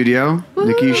in studio. Woo!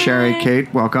 Nikki, Sherry,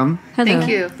 Kate, welcome. Hello. Thank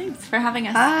you. Thanks for having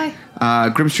us. Hi.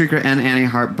 Grim Streaker and Annie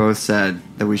Hart both said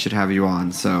that we should have you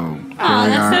on, so here we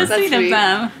are. That's so sweet of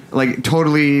them. Like,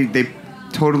 totally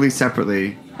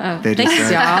separately. They just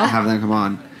said, have them come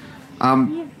on.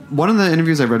 One of the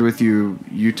interviews I read with you,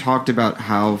 you talked about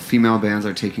how female bands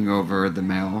are taking over the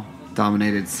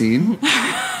male-dominated scene.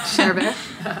 Sure,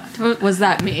 was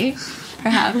that me?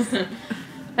 Perhaps.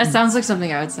 That sounds like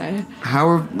something I would say.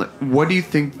 What do you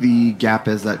think the gap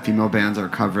is that female bands are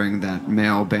covering that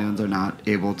male bands are not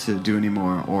able to do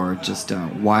anymore? Or just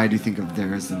why do you think of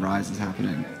theirs the rise is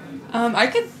happening? I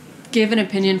could give an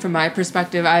opinion from my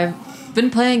perspective. I've been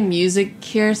playing music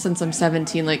here since I'm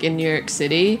 17, like in New York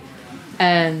City.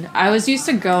 And I was used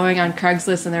to going on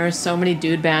Craigslist, and there were so many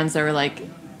dude bands that were like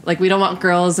we don't want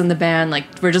girls in the band. Like,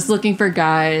 we're just looking for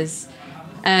guys.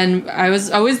 And I was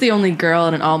always the only girl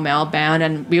in an all-male band,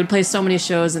 and we would play so many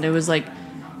shows, and it was like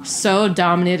so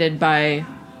dominated by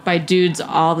dudes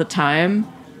all the time.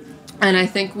 And I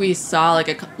think we saw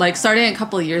like starting a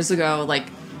couple of years ago, like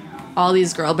all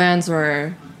these girl bands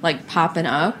were like popping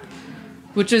up,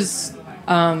 which is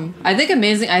I think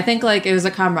amazing. I think like it was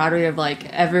a camaraderie of like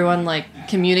everyone like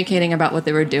communicating about what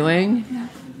they were doing,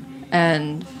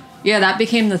 and yeah, that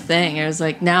became the thing. It was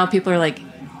like now people are like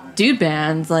dude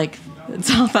bands, like. It's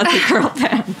all about the girl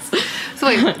bands. So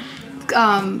wait,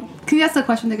 can you ask the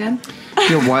question again?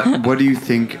 Yeah, what do you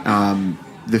think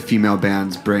the female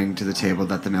bands bring to the table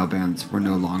that the male bands were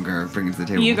no longer bringing to the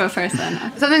table? You go first then.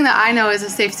 Something that I know is a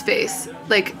safe space.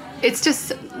 Like, it's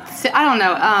just, I don't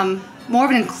know, more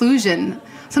of an inclusion.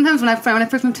 Sometimes when I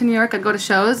first moved to New York, I'd go to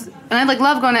shows, and I'd like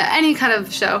love going to any kind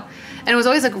of show, and it was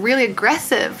always like really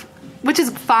aggressive. Which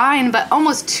is fine, but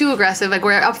almost too aggressive. Like,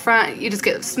 where up front, you just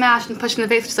get smashed and pushed in the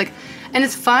face. Just like, and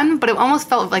it's fun, but it almost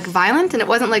felt like violent. And it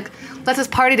wasn't like, let's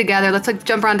just party together. Let's like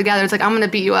jump around together. It's like, I'm gonna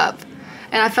beat you up.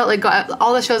 And I felt like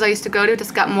all the shows I used to go to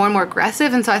just got more and more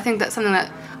aggressive. And so I think that's something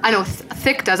that I know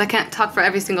Thick does. I can't talk for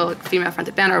every single female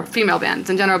fronted band or female bands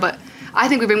in general, but I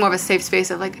think we bring more of a safe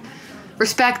space of like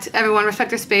respect everyone,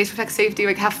 respect their space, respect safety,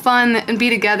 like have fun and be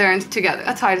together and together.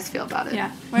 That's how I just feel about it.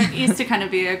 Yeah, where it used to kind of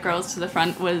be a girls to the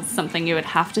front was something you would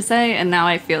have to say, and now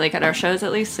I feel like at our shows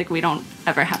at least, like we don't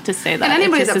ever have to say that. And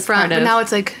anybody's up front, but now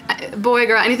it's like boy,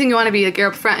 girl, anything you want to be, like you're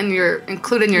up front and you're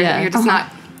included and you're just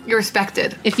not, you're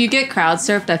respected. If you get crowd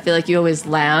surfed, I feel like you always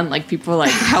land, like people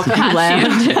like help you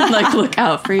land and like look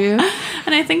out for you.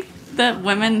 And I think that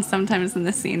women sometimes in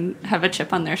the scene have a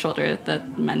chip on their shoulder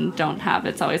that men don't have.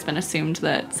 It's always been assumed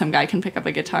that some guy can pick up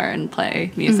a guitar and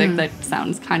play music that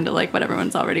sounds kind of like what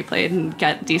everyone's already played and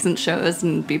get decent shows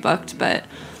and be booked. But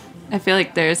I feel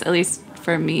like there's, at least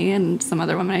for me and some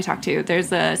other women I talk to,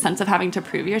 there's a sense of having to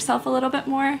prove yourself a little bit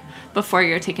more before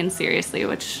you're taken seriously,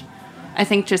 which I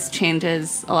think just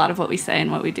changes a lot of what we say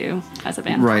and what we do as a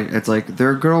band. Right. It's like,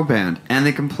 they're a girl band, and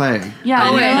they can play. Yeah,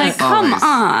 and you're like, come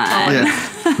on.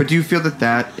 Yeah. But do you feel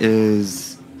that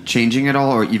is changing at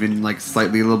all, or even like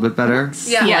slightly a little bit better?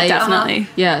 Yeah, definitely.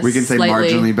 Yeah, we can say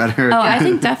marginally better. Oh, I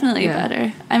think definitely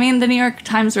better. I mean, the New York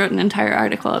Times wrote an entire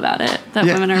article about it, that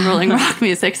women are ruling rock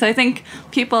music. So I think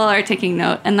people are taking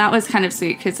note, and that was kind of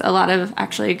sweet because a lot of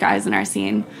actually guys in our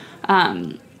scene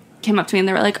came up to me and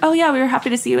they were like, oh yeah, we were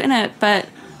happy to see you in it, but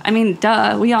I mean,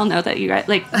 duh, we all know that you guys,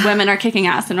 like, women are kicking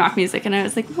ass in rock music. And I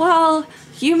was like, well,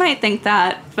 you might think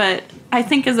that, but I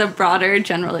think as a broader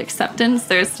general acceptance,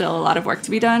 there's still a lot of work to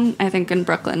be done. I think in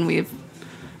Brooklyn,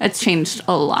 it's changed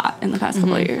a lot in the past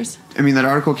couple of years. I mean, that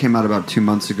article came out about 2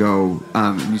 months ago.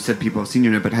 You said people have seen you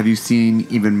in it, but have you seen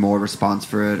even more response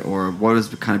for it, or what has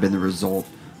kind of been the result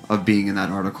of being in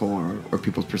that article, or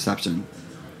people's perception?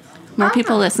 More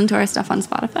people listen to our stuff on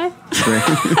Spotify.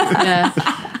 Yeah.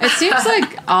 It seems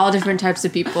like all different types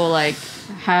of people like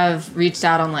have reached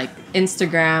out on like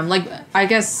Instagram. Like I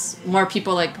guess more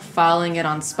people like following it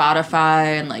on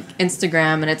Spotify and like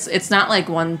Instagram, and it's not like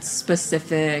one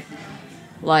specific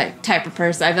like type of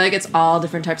person. I feel like it's all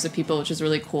different types of people, which is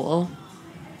really cool.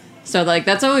 So like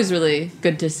that's always really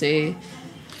good to see.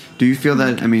 Do you feel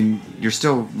that, I mean, you're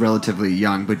still relatively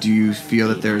young, but do you feel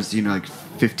that there's, you know, like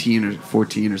 15 or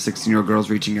 14 or 16-year-old girls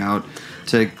reaching out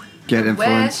to get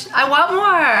influence? I want more.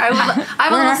 I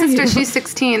have a little sister. She's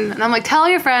 16. And I'm like, tell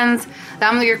your friends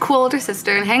that I'm your cool older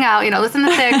sister and hang out, you know, listen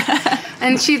to Thick.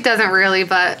 And she doesn't really,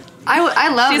 but I love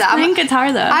that. She's playing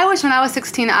guitar, though. I wish when I was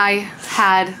 16 I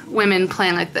had women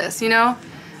playing like this, you know?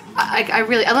 I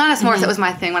really, Alanis Morissette was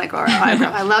my thing when I grew up.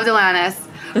 I loved Alanis.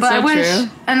 That's but so I wish, true.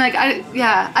 and like, I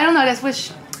don't know, I just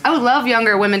wish, I would love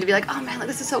younger women to be like, oh man, like,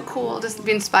 this is so cool, just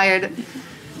be inspired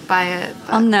by it.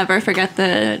 But I'll never forget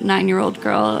the 9-year-old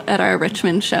girl at our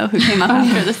Richmond show who came up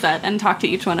after the set and talked to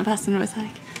each one of us and was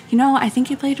like, you know, I think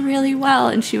you played really well.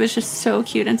 And she was just so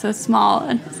cute and so small.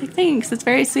 And I was like, thanks, it's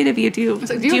very sweet of you. Do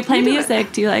you play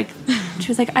music? Do you like, she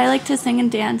was like, I like to sing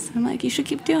and dance. And I'm like, you should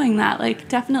keep doing that. Like,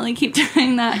 definitely keep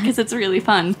doing that because it's really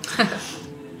fun.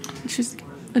 She's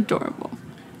adorable.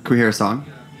 Can we hear a song?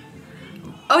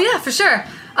 oh yeah, for sure.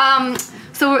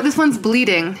 So this one's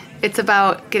Bleeding. It's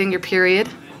about getting your period.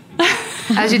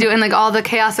 As you do, and like all the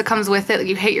chaos that comes with it. Like,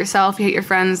 you hate yourself, you hate your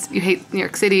friends, you hate New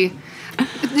York City.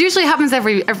 It usually happens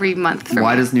every month.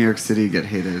 Why does New York City get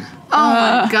hated? Oh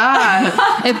my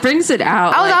god! It brings it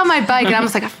out. I was on my bike and I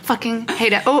was like, I fucking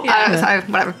hate it. Oh, sorry,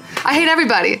 whatever. I hate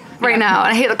everybody right now.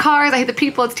 And I hate the cars. I hate the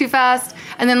people. It's too fast.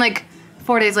 And then like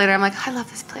 4 days later, I'm like, I love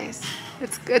this place.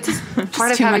 It's just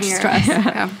part of too having much your stress.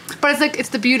 Yeah. But it's like it's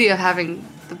the beauty of having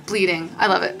the bleeding. I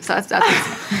love it. So that's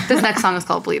this next song is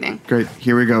called Bleeding. Great.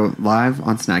 Here we go, live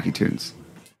on Snacky Tunes.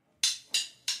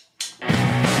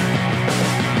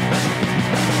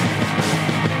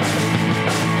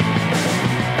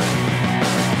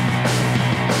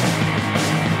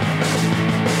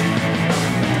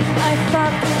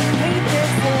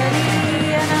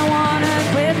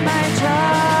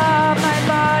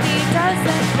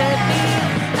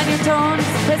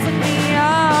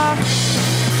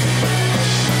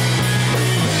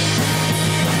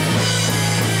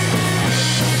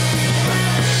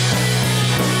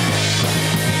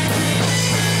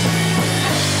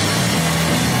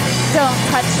 Don't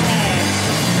touch me.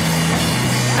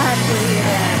 I'm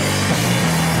bleeding.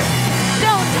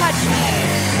 Don't touch me.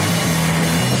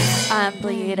 I'm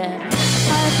bleeding.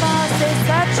 My boss is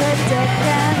such a dick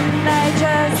and I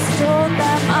just told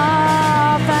them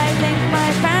off. I think my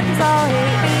friends all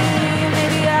hate me.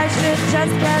 Maybe I should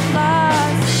just get lost.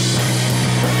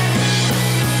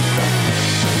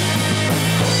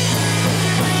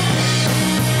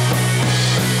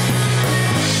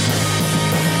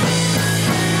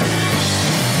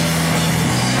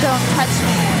 Don't touch me.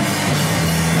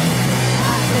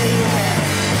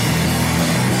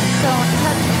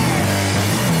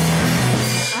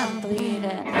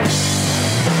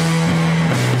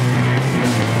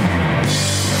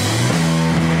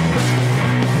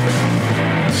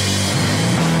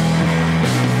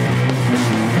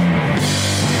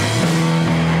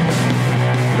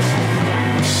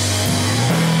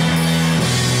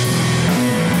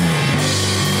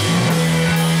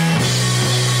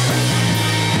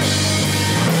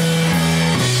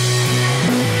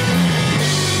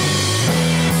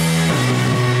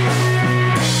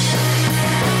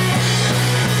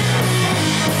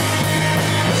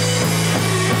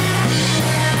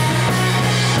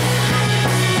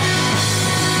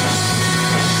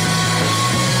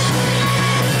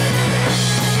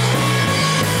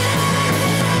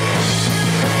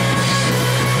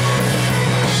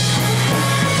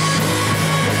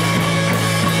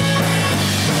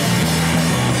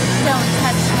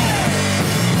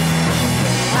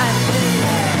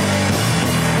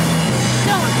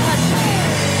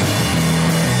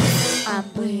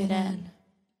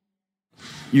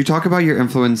 You talk about your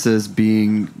influences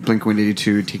being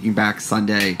Blink-182, Taking Back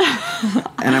Sunday,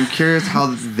 and I'm curious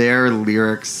how their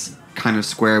lyrics kind of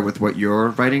square with what you're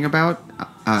writing about.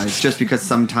 It's just because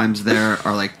sometimes there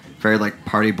are like very like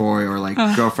party boy or like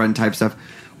girlfriend type stuff.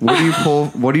 What do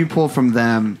you pull from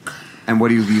them, and what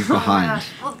do you leave behind?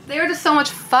 Well, they were just so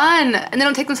much fun, and they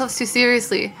don't take themselves too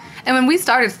seriously. And when we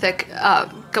started Thick a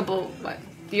couple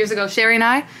years ago, Sherry and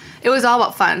I, it was all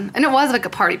about fun, and it was like a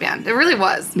party band. It really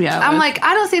was. Yeah, I'm like,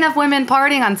 I don't see enough women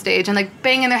partying on stage and like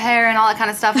banging their hair and all that kind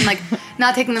of stuff, and like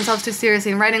not taking themselves too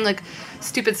seriously and writing like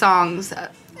stupid songs.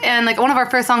 And like one of our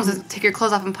first songs was "Take Your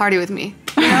Clothes Off and Party with Me,"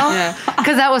 you know,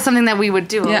 because that was something that we would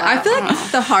do. Yeah, I feel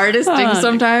like the hardest thing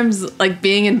sometimes, like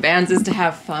being in bands, is to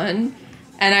have fun.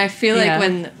 And I feel like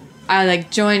when I like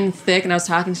joined Thick and I was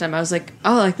talking to them, I was like,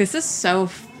 oh, like this is so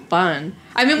fun.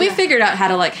 I mean, we figured out how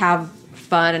to like have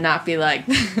fun and not be like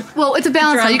well, it's a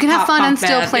balance. You can have fun and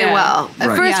still play well.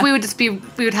 At first we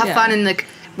would have fun and like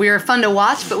we were fun to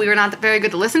watch, but we were not very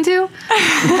good to listen to.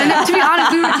 And to be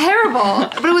honest, we were terrible.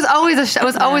 But it was always it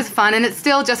was always fun, and it's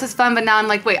still just as fun. But now I'm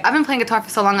like, wait, I've been playing guitar for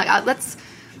so long. Like, let's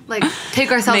like take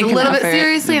ourselves a little bit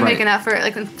seriously and make an effort,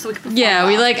 like so we can perform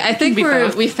well. I think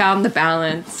we found the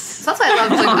balance. So that's why I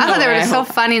loved. Like, I thought they were just so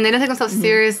funny, and they didn't take themselves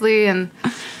seriously, and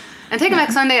Taking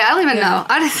Back Sunday, I don't even know.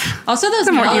 I just also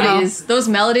those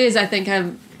melodies. I think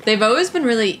they've always been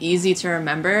really easy to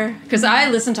remember because I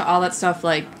listen to all that stuff.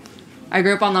 Like I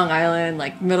grew up on Long Island,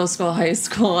 like middle school, high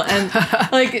school, and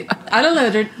like I don't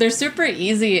know, they're super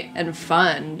easy and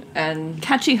fun and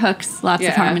catchy hooks, lots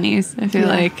of harmonies. I feel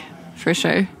like for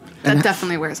sure. That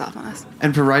definitely wears off on us.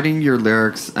 And for writing your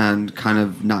lyrics and kind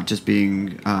of not just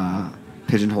being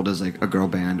pigeonholed as like a girl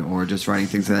band or just writing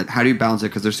things like that, how do you balance it?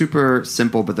 Because they're super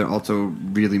simple, but they're also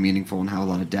really meaningful and have a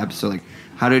lot of depth. So like,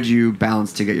 how did you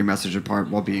balance to get your message apart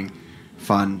while being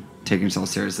fun, taking yourself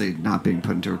seriously, not being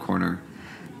put into a corner?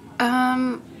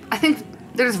 I think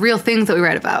there's real things that we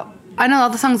write about. I know all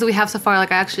the songs that we have so far,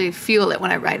 like I actually feel it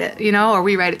when I write it, you know, or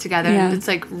we write it together. Yeah. And it's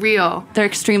like real. They're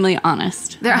extremely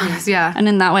honest. They're honest, yeah. And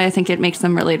in that way, I think it makes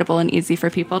them relatable and easy for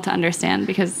people to understand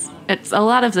because it's a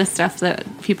lot of the stuff that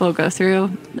people go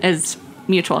through is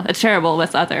mutual. It's shareable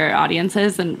with other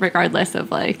audiences and regardless of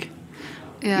like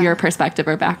your perspective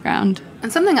or background.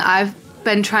 And something I've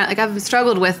been trying, like I've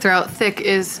struggled with throughout Thick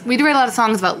is we do write a lot of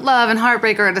songs about love and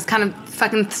heartbreak or just kind of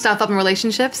fucking stuff up in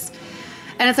relationships.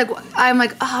 And it's like, I'm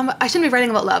like, I shouldn't be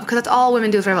writing about love because that's all women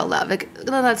do is write about love. Like,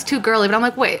 that's too girly. But I'm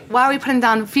like, wait, why are we putting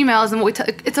down females? And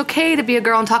it's okay to be a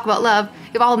girl and talk about love.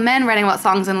 You have all men writing about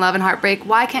songs and love and heartbreak.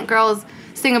 Why can't girls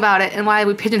sing about it? And why are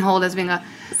we pigeonholed as being a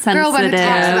girl band who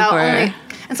talks about only?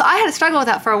 And so I had to struggle with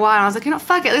that for a while. And I was like, you know,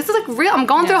 fuck it. This is like real. I'm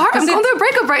going through a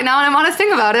breakup right now, and I want to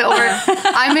sing about it. Or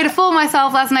I made a fool of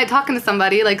myself last night talking to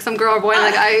somebody, like some girl or boy.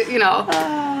 Like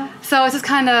So it's just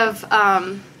kind of,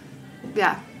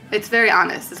 It's very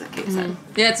honest, as Kate said.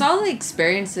 Yeah, it's all the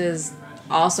experiences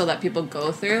also that people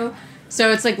go through.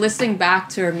 So it's like listening back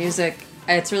to her music,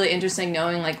 it's really interesting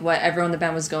knowing like what everyone in the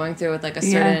band was going through with like a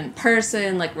certain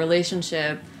person, like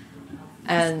relationship.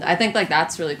 And I think like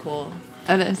that's really cool.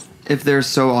 It is. If they're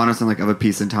so honest and like of a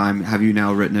piece in time, have you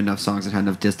now written enough songs that had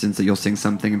enough distance that you'll sing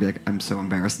something and be like, I'm so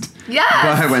embarrassed. Yes!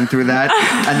 But I went through that,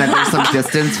 and then there's some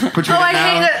distance between I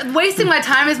hate it. Wasting My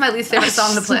Time is my least favorite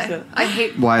song to play. I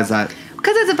hate. Why is that?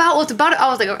 Because it's about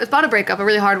a breakup, a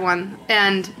really hard one,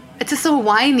 and it's just so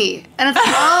whiny, and it's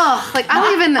like, I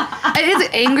don't even. It is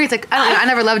angry. It's like I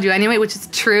never loved you anyway, which is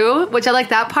true, which I like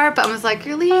that part. But I'm just like,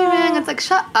 you're leaving. It's like,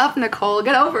 shut up, Nicole,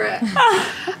 get over it.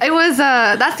 It was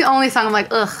that's the only song I'm like,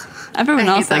 ugh. Everyone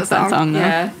else likes that song though.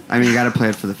 Yeah. I mean, you got to play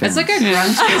it for the fans. It's like a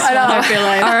grunge song. I feel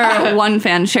like our one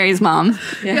fan, Sherry's mom.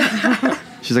 Yeah.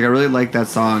 She's like, I really like that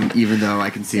song, even though I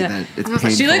can see that it's painful.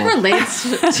 She like relates.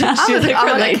 She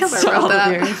relates to all the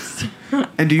lyrics.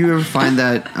 And do you ever find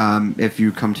that if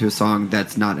you come to a song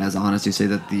that's not as honest, you say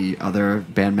that the other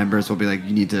band members will be like,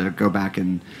 you need to go back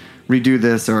and redo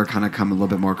this or kind of come a little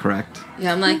bit more correct?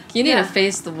 Yeah, I'm like, you need to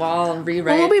face the wall and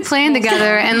rewrite. Well, we'll be playing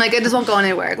together and like it just won't go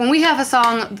anywhere. When we have a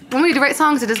song, when we write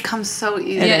songs, it just comes so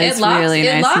easy. It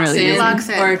locks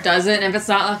in. Or it doesn't. If it's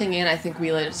not locking in, I think we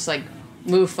just like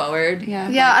move forward. Yeah.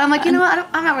 Yeah, I'm like, you know what?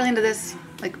 I'm not really into this.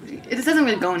 Like, it just doesn't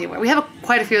really go anywhere. We have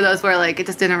quite a few of those where like it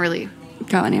just didn't really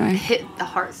go anywhere. Hit the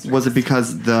heart. Was it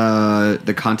because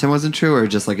the content wasn't true, or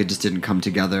just like it just didn't come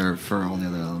together for all the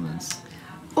other elements?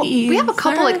 Well, we have a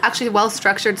couple like actually well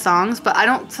structured songs, but I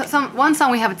don't. One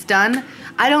song we have, it's done.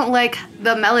 I don't like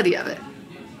the melody of it.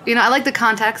 You know, I like the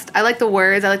context, I like the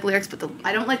words, I like the lyrics, but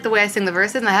I don't like the way I sing the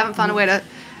verses, and I haven't found a way to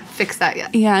fix that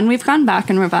yet. Yeah, and we've gone back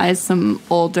and revised some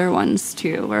older ones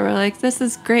too, where we're like, this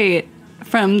is great,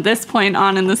 from this point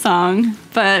on in the song,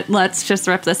 but let's just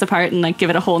rip this apart and like give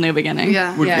it a whole new beginning.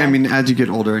 I mean, as you get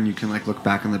older and you can like look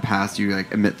back in the past, you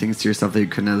like admit things to yourself that you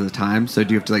couldn't at the time. So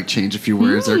do you have to like change a few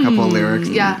words or a couple of lyrics?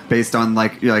 Based on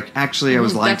like you're like, actually, I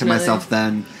was lying to myself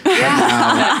then. Now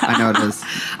I know it is.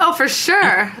 Oh, for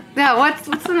sure. Yeah. What's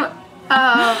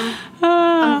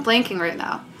I'm blanking right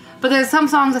now. But there's some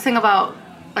songs that sing about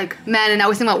like men, and now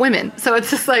we sing about women. So it's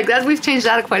just like that. We've changed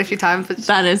that quite a few times. But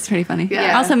that is pretty funny.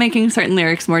 Yeah. Also making certain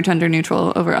lyrics more gender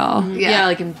neutral overall. Yeah,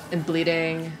 like in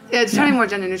bleeding. Yeah, it's trying to be more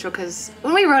gender neutral because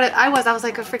when we wrote it, I was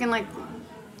like a freaking like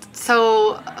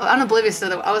so unoblivious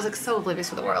to I was like so oblivious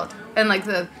to the world and like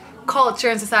the culture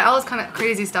and society, all this kind of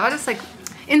crazy stuff. I just like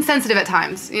insensitive at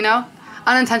times, you know,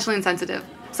 unintentionally insensitive.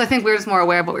 So I think we're just more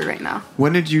aware of what we write now.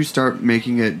 When did you start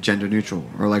making it gender neutral,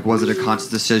 or like was it a conscious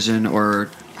decision, or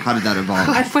how did that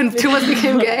evolve? When two of us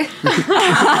became gay.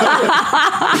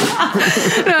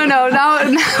 No. Now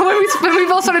when we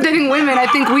both started dating women, I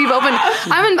think we've opened.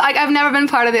 I've never been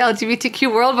part of the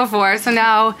LGBTQ world before, so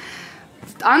now,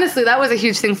 honestly, that was a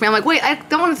huge thing for me. I'm like, wait, I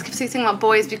don't want to keep singing about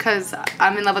boys because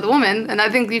I'm in love with a woman, and I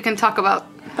think you can talk about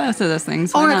both of those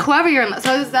things. Or whoever you're in love.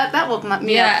 So that woke me up.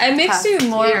 Yeah, it makes you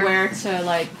more aware to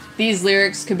like these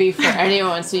lyrics could be for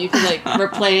anyone, so you could like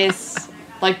replace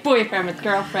like boyfriend with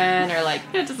girlfriend or like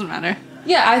it doesn't matter.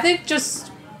 Yeah, I think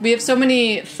just we have so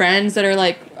many friends that are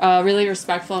like really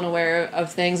respectful and aware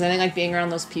of things. I think like being around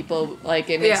those people like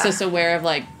it makes us aware of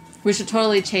like we should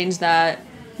totally change that.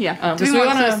 Yeah, we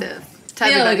want to.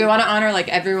 Yeah, like we want to honor like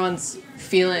everyone's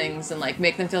feelings and like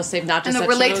make them feel safe, not just and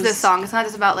relate to this song. It's not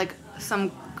just about like some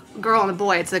girl and a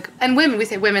boy. It's like, and women. We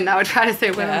say women now. I try to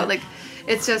say women, but like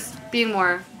it's just being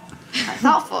more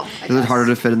thoughtful. Is it harder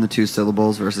to fit in the two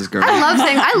syllables versus girl?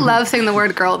 I love saying the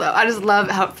word girl though. I just love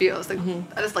how it feels. Like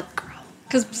I just like girl.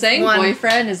 Because saying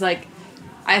boyfriend is like,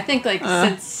 I think like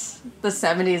since the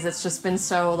 70s, it's just been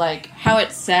so like how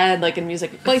it's said like in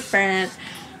music, boyfriend.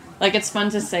 Like it's fun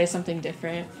to say something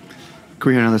different. Can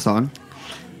we hear another song?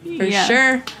 For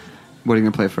sure. What are you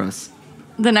gonna play for us?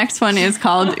 The next one is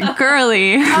called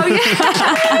Girly. Oh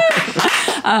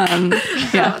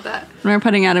yeah.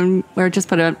 We're just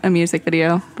put a music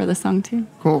video for the song too.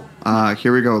 Cool.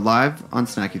 Here we go, live on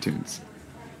Snacky Tunes.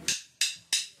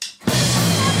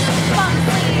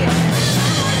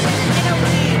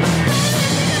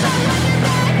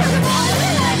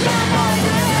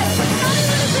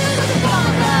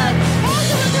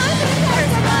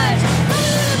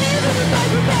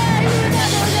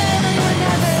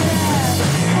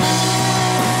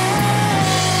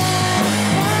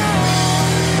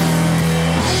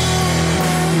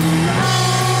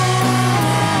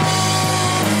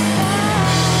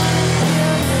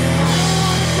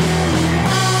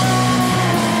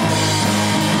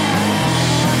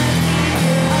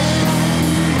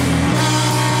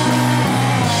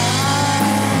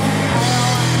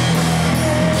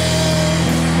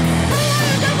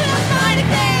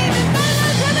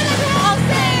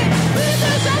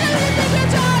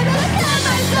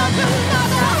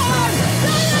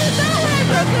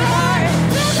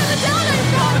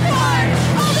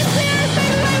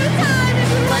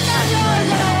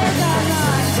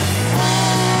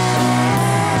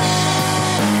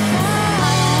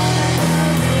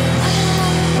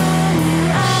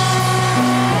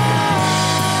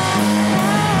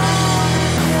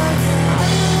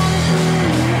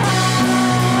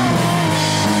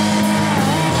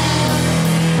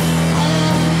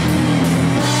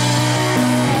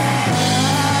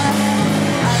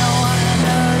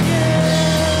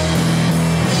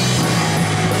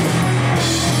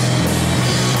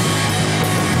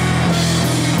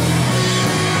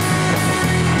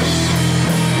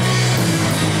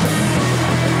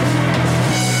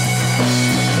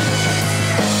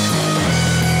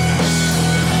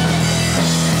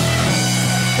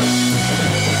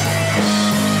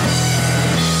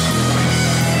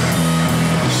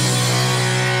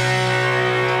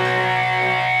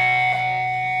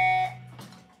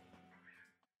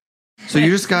 So you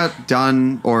just got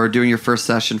done or doing your first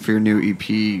session for your new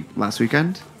EP last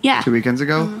weekend? Yeah. 2 weekends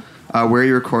ago? Mm-hmm. Where are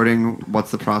you recording?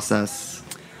 What's the process?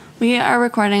 We are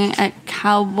recording at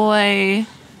Cowboy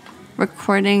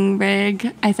Recording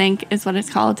Rig, I think is what it's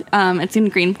called. It's in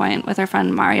Greenpoint with our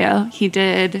friend Mario. He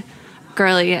did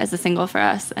Girly as a single for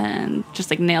us and just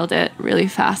like nailed it really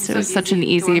fast. It was such an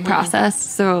easy process.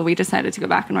 So we decided to go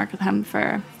back and work with him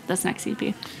for this next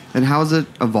EP. And how has it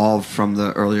evolved from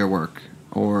the earlier work?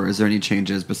 Or is there any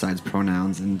changes besides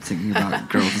pronouns and thinking about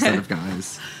girls instead of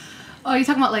guys? Oh, are you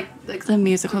talking about like the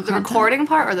musical the recording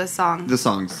part or the song? The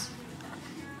songs.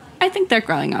 I think they're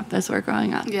growing up as we're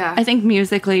growing up. Yeah. I think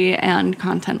musically and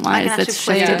content-wise, I can it's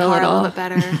actually play shifted a guitar little. bit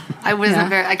better. I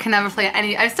wasn't I can never play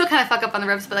any. I still kind of fuck up on the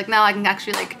riffs, but like now I can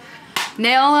actually like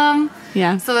nail them.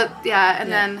 Yeah. So that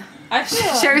and then. I feel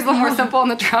Sherry's a little more simple on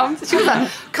the drums. She was a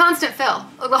constant fill.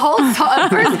 The whole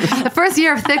the first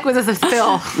year of Thick was as a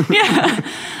fill. Yeah.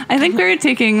 I think we were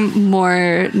taking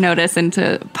more notice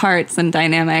into parts and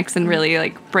dynamics and really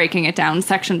like breaking it down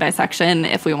section by section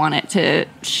if we want it to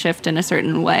shift in a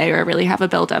certain way or really have a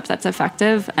build-up that's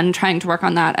effective, and trying to work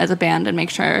on that as a band and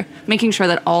making sure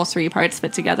that all three parts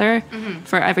fit together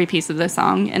for every piece of the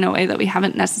song in a way that we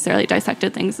haven't necessarily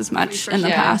dissected things as much in the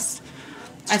past.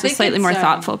 It's a slightly more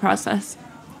thoughtful process.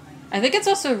 I think it's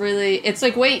also it's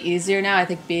like way easier now. I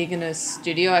think being in a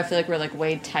studio, I feel like we're like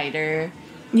way tighter.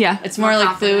 Yeah. It's more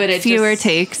like fluid. Fewer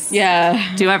takes.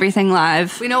 Yeah. Do everything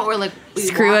live. We know what we're like.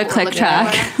 Screw a click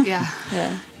track. Yeah.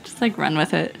 Just like run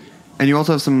with it. And you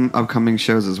also have some upcoming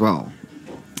shows as well,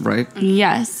 right?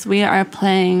 Yes, we are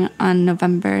playing on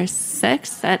November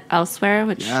 6th at Elsewhere,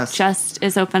 which just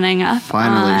is opening up.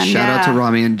 Finally. Shout out to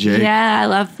Rami and Jake. Yeah, I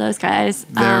love those guys.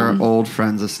 They're old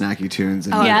friends of Snacky Tunes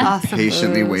and awesome.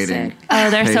 patiently waiting.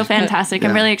 Oh, they're so fantastic. Yeah.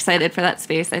 I'm really excited for that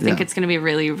space. I think it's going to be a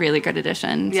really, really good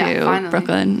addition to finally.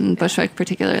 Brooklyn and Bushwick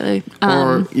particularly.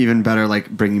 Or even better,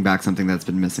 like bringing back something that's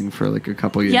been missing for like a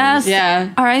couple years. Yes.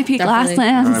 Yeah. R.I.P.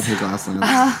 Glasslands. R.I.P. Glasslands.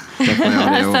 Definitely That's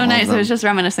audio, so all nice. of I them. was just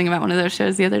reminiscing about one of those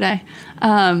shows the other day.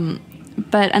 And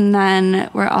then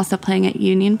we're also playing at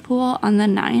Union Pool on the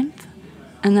 9th.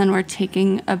 And then we're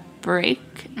taking a break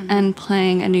and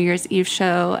playing a New Year's Eve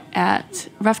show at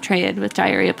Rough Trade with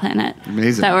Diarrhea Planet.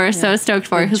 Amazing. That we're so stoked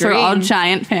for because we're all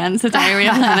giant fans of Diarrhea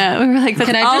Planet. We were like,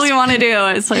 that's all we want to do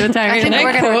is play with Diarrhea I think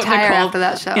Planet. we're going to retire after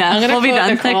that show. Yeah, I'm gonna we'll be quote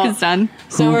done. Nicole. Thick is done.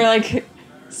 So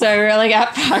we're like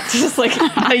at practice like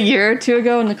a year or two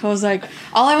ago, and Nicole's like,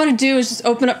 all I want to do is just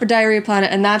open up for Diarrhea Planet,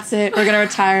 and that's it. We're gonna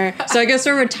retire. So I guess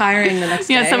we're retiring the next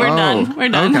day. Yeah, so we're done. We're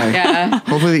done. Okay. Yeah.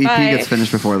 Hopefully the EP Bye. gets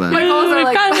finished before then. We've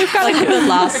got like the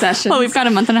last session. Well, we've got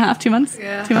a month and a half, 2 months.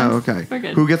 Yeah. 2 months. Oh, okay. We're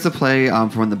good. Who gets to play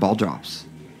for when the ball drops?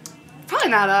 Probably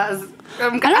not us. I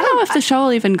don't know if the show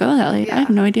will even go that late. I have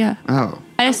no idea. Oh.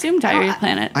 I assume Diarrhea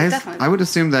Planet. I would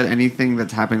assume that anything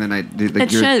that's happening that night, like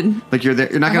It should. Like you're there.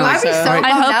 You're not gonna. I'd be so Right. bummed I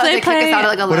hope out they if they kick us out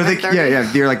at like What if they? 11:30.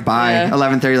 Yeah. You're like bye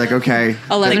 11:30. Like okay.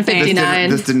 11:59.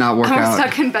 This did not work I'm out.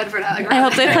 stuck in bed for that. Like, I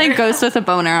hope they play Ghost with a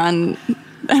Boner on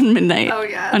midnight Oh,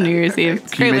 yeah, on New Year's Eve.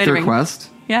 It's a Can you great make way the to ring. request?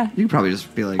 Yeah. You could probably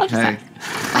just be like, I'll just hey.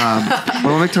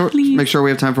 We'll make sure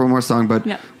we have time for one more song. But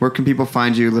where can people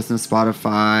find you? Listen to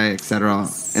Spotify, etc.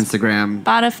 Instagram.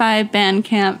 Spotify,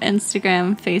 Bandcamp,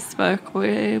 Instagram, Facebook.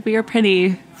 We are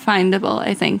pretty findable,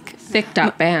 I think.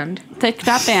 Thick.band.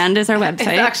 Thick.band is our website. It's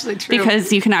actually true.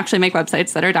 Because you can actually make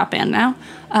websites that are .band now.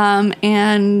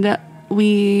 And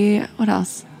what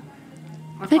else?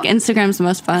 I think Instagram's the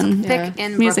most fun. Thick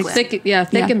in Music. Brooklyn.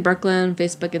 Thick in Brooklyn.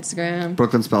 Facebook, Instagram.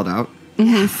 Brooklyn spelled out.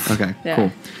 Mm-hmm. Okay. Yeah.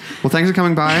 Cool. Well, thanks for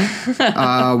coming by. What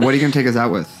are you gonna take us out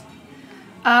with?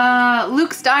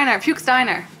 Luke's Diner, Puke's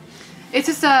Diner. It's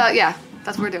just that's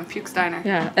what we're doing. Puke's Diner.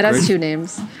 Yeah, it has Great. 2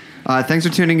 names. Thanks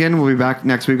for tuning in. We'll be back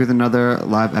next week with another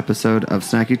live episode of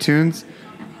Snacky Tunes.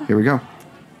 Here we go.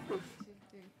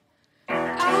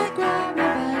 I grab your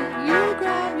bag, you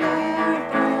grab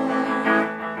your phone.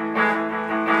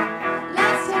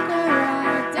 Let's take a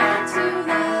ride down to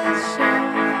the shore.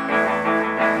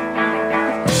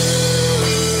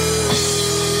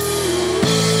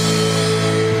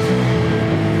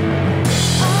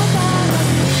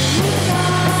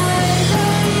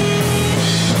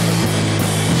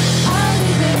 I'll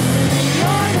be there when you're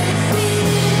next to me.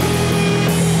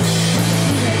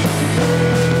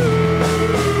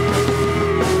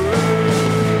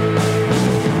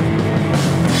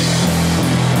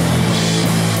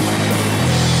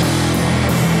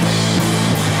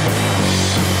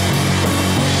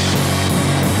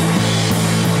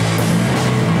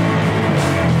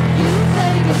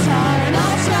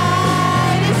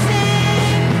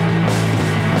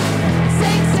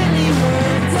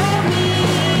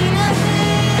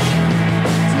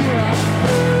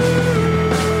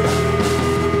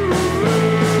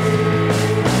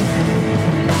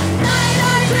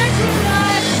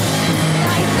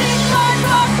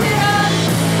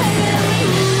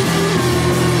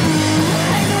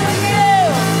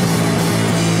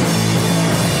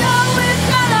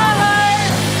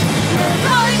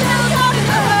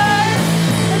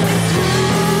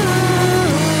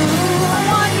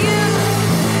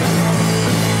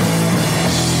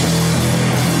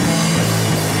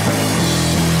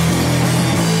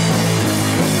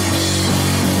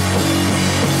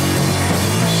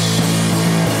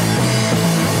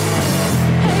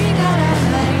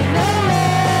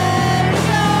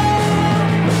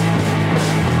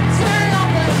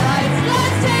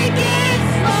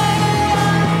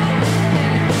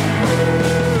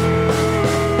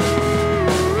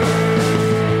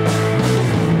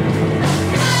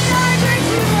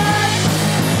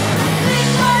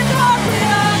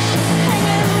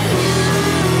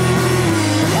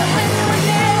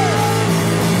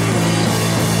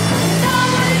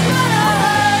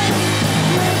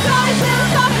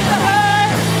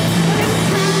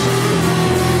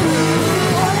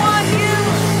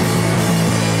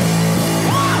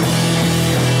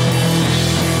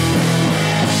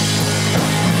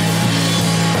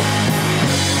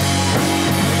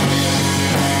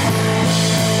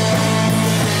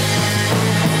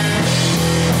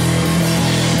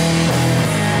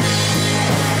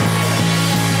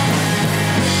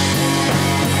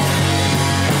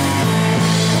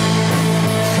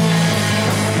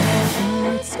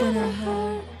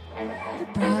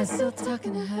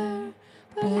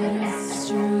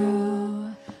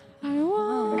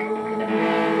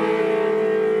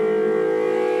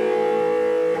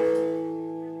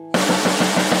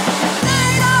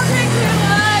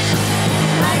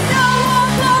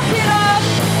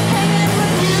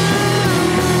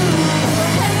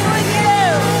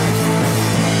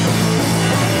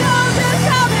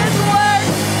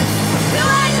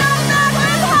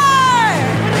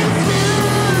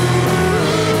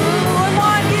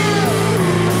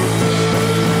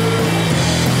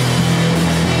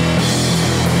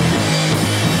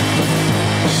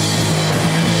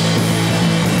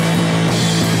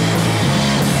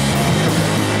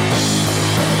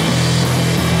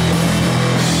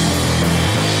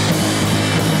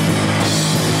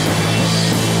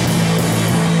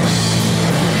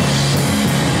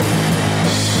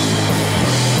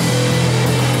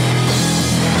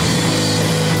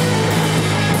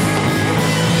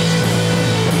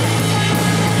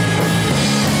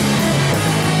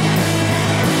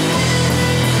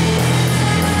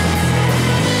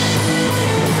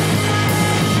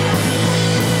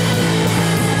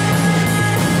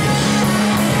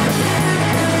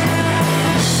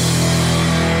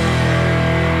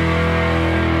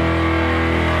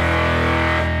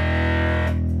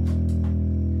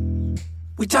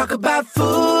 We talk about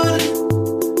food,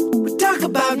 we talk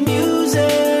about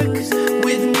music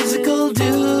with musical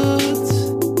dudes.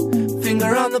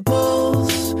 Finger on the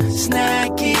pulse,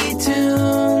 snacky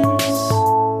tunes.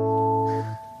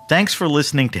 Thanks for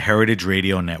listening to Heritage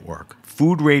Radio Network,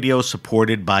 food radio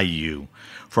supported by you.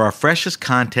 For our freshest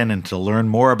content and to learn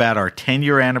more about our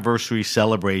 10-year anniversary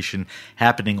celebration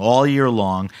happening all year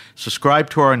long, subscribe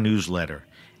to our newsletter.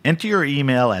 Enter your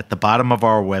email at the bottom of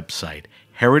our website,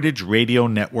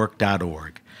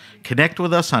 heritageradionetwork.org. Connect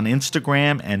with us on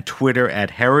Instagram and Twitter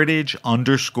at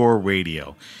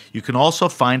heritage_radio. You can also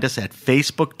find us at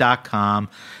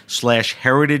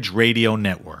facebook.com/Heritage Radio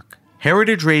Network.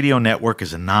 Heritage Radio Network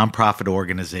is a nonprofit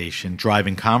organization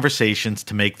driving conversations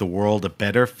to make the world a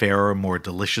better, fairer, more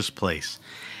delicious place.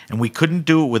 And we couldn't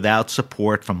do it without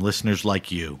support from listeners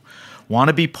like you. Want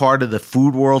to be part of the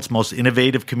food world's most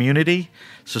innovative community?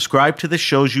 Subscribe to the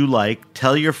shows you like,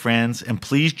 tell your friends, and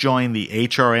please join the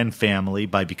HRN family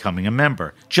by becoming a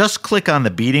member. Just click on the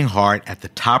beating heart at the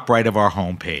top right of our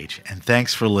homepage. And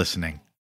thanks for listening.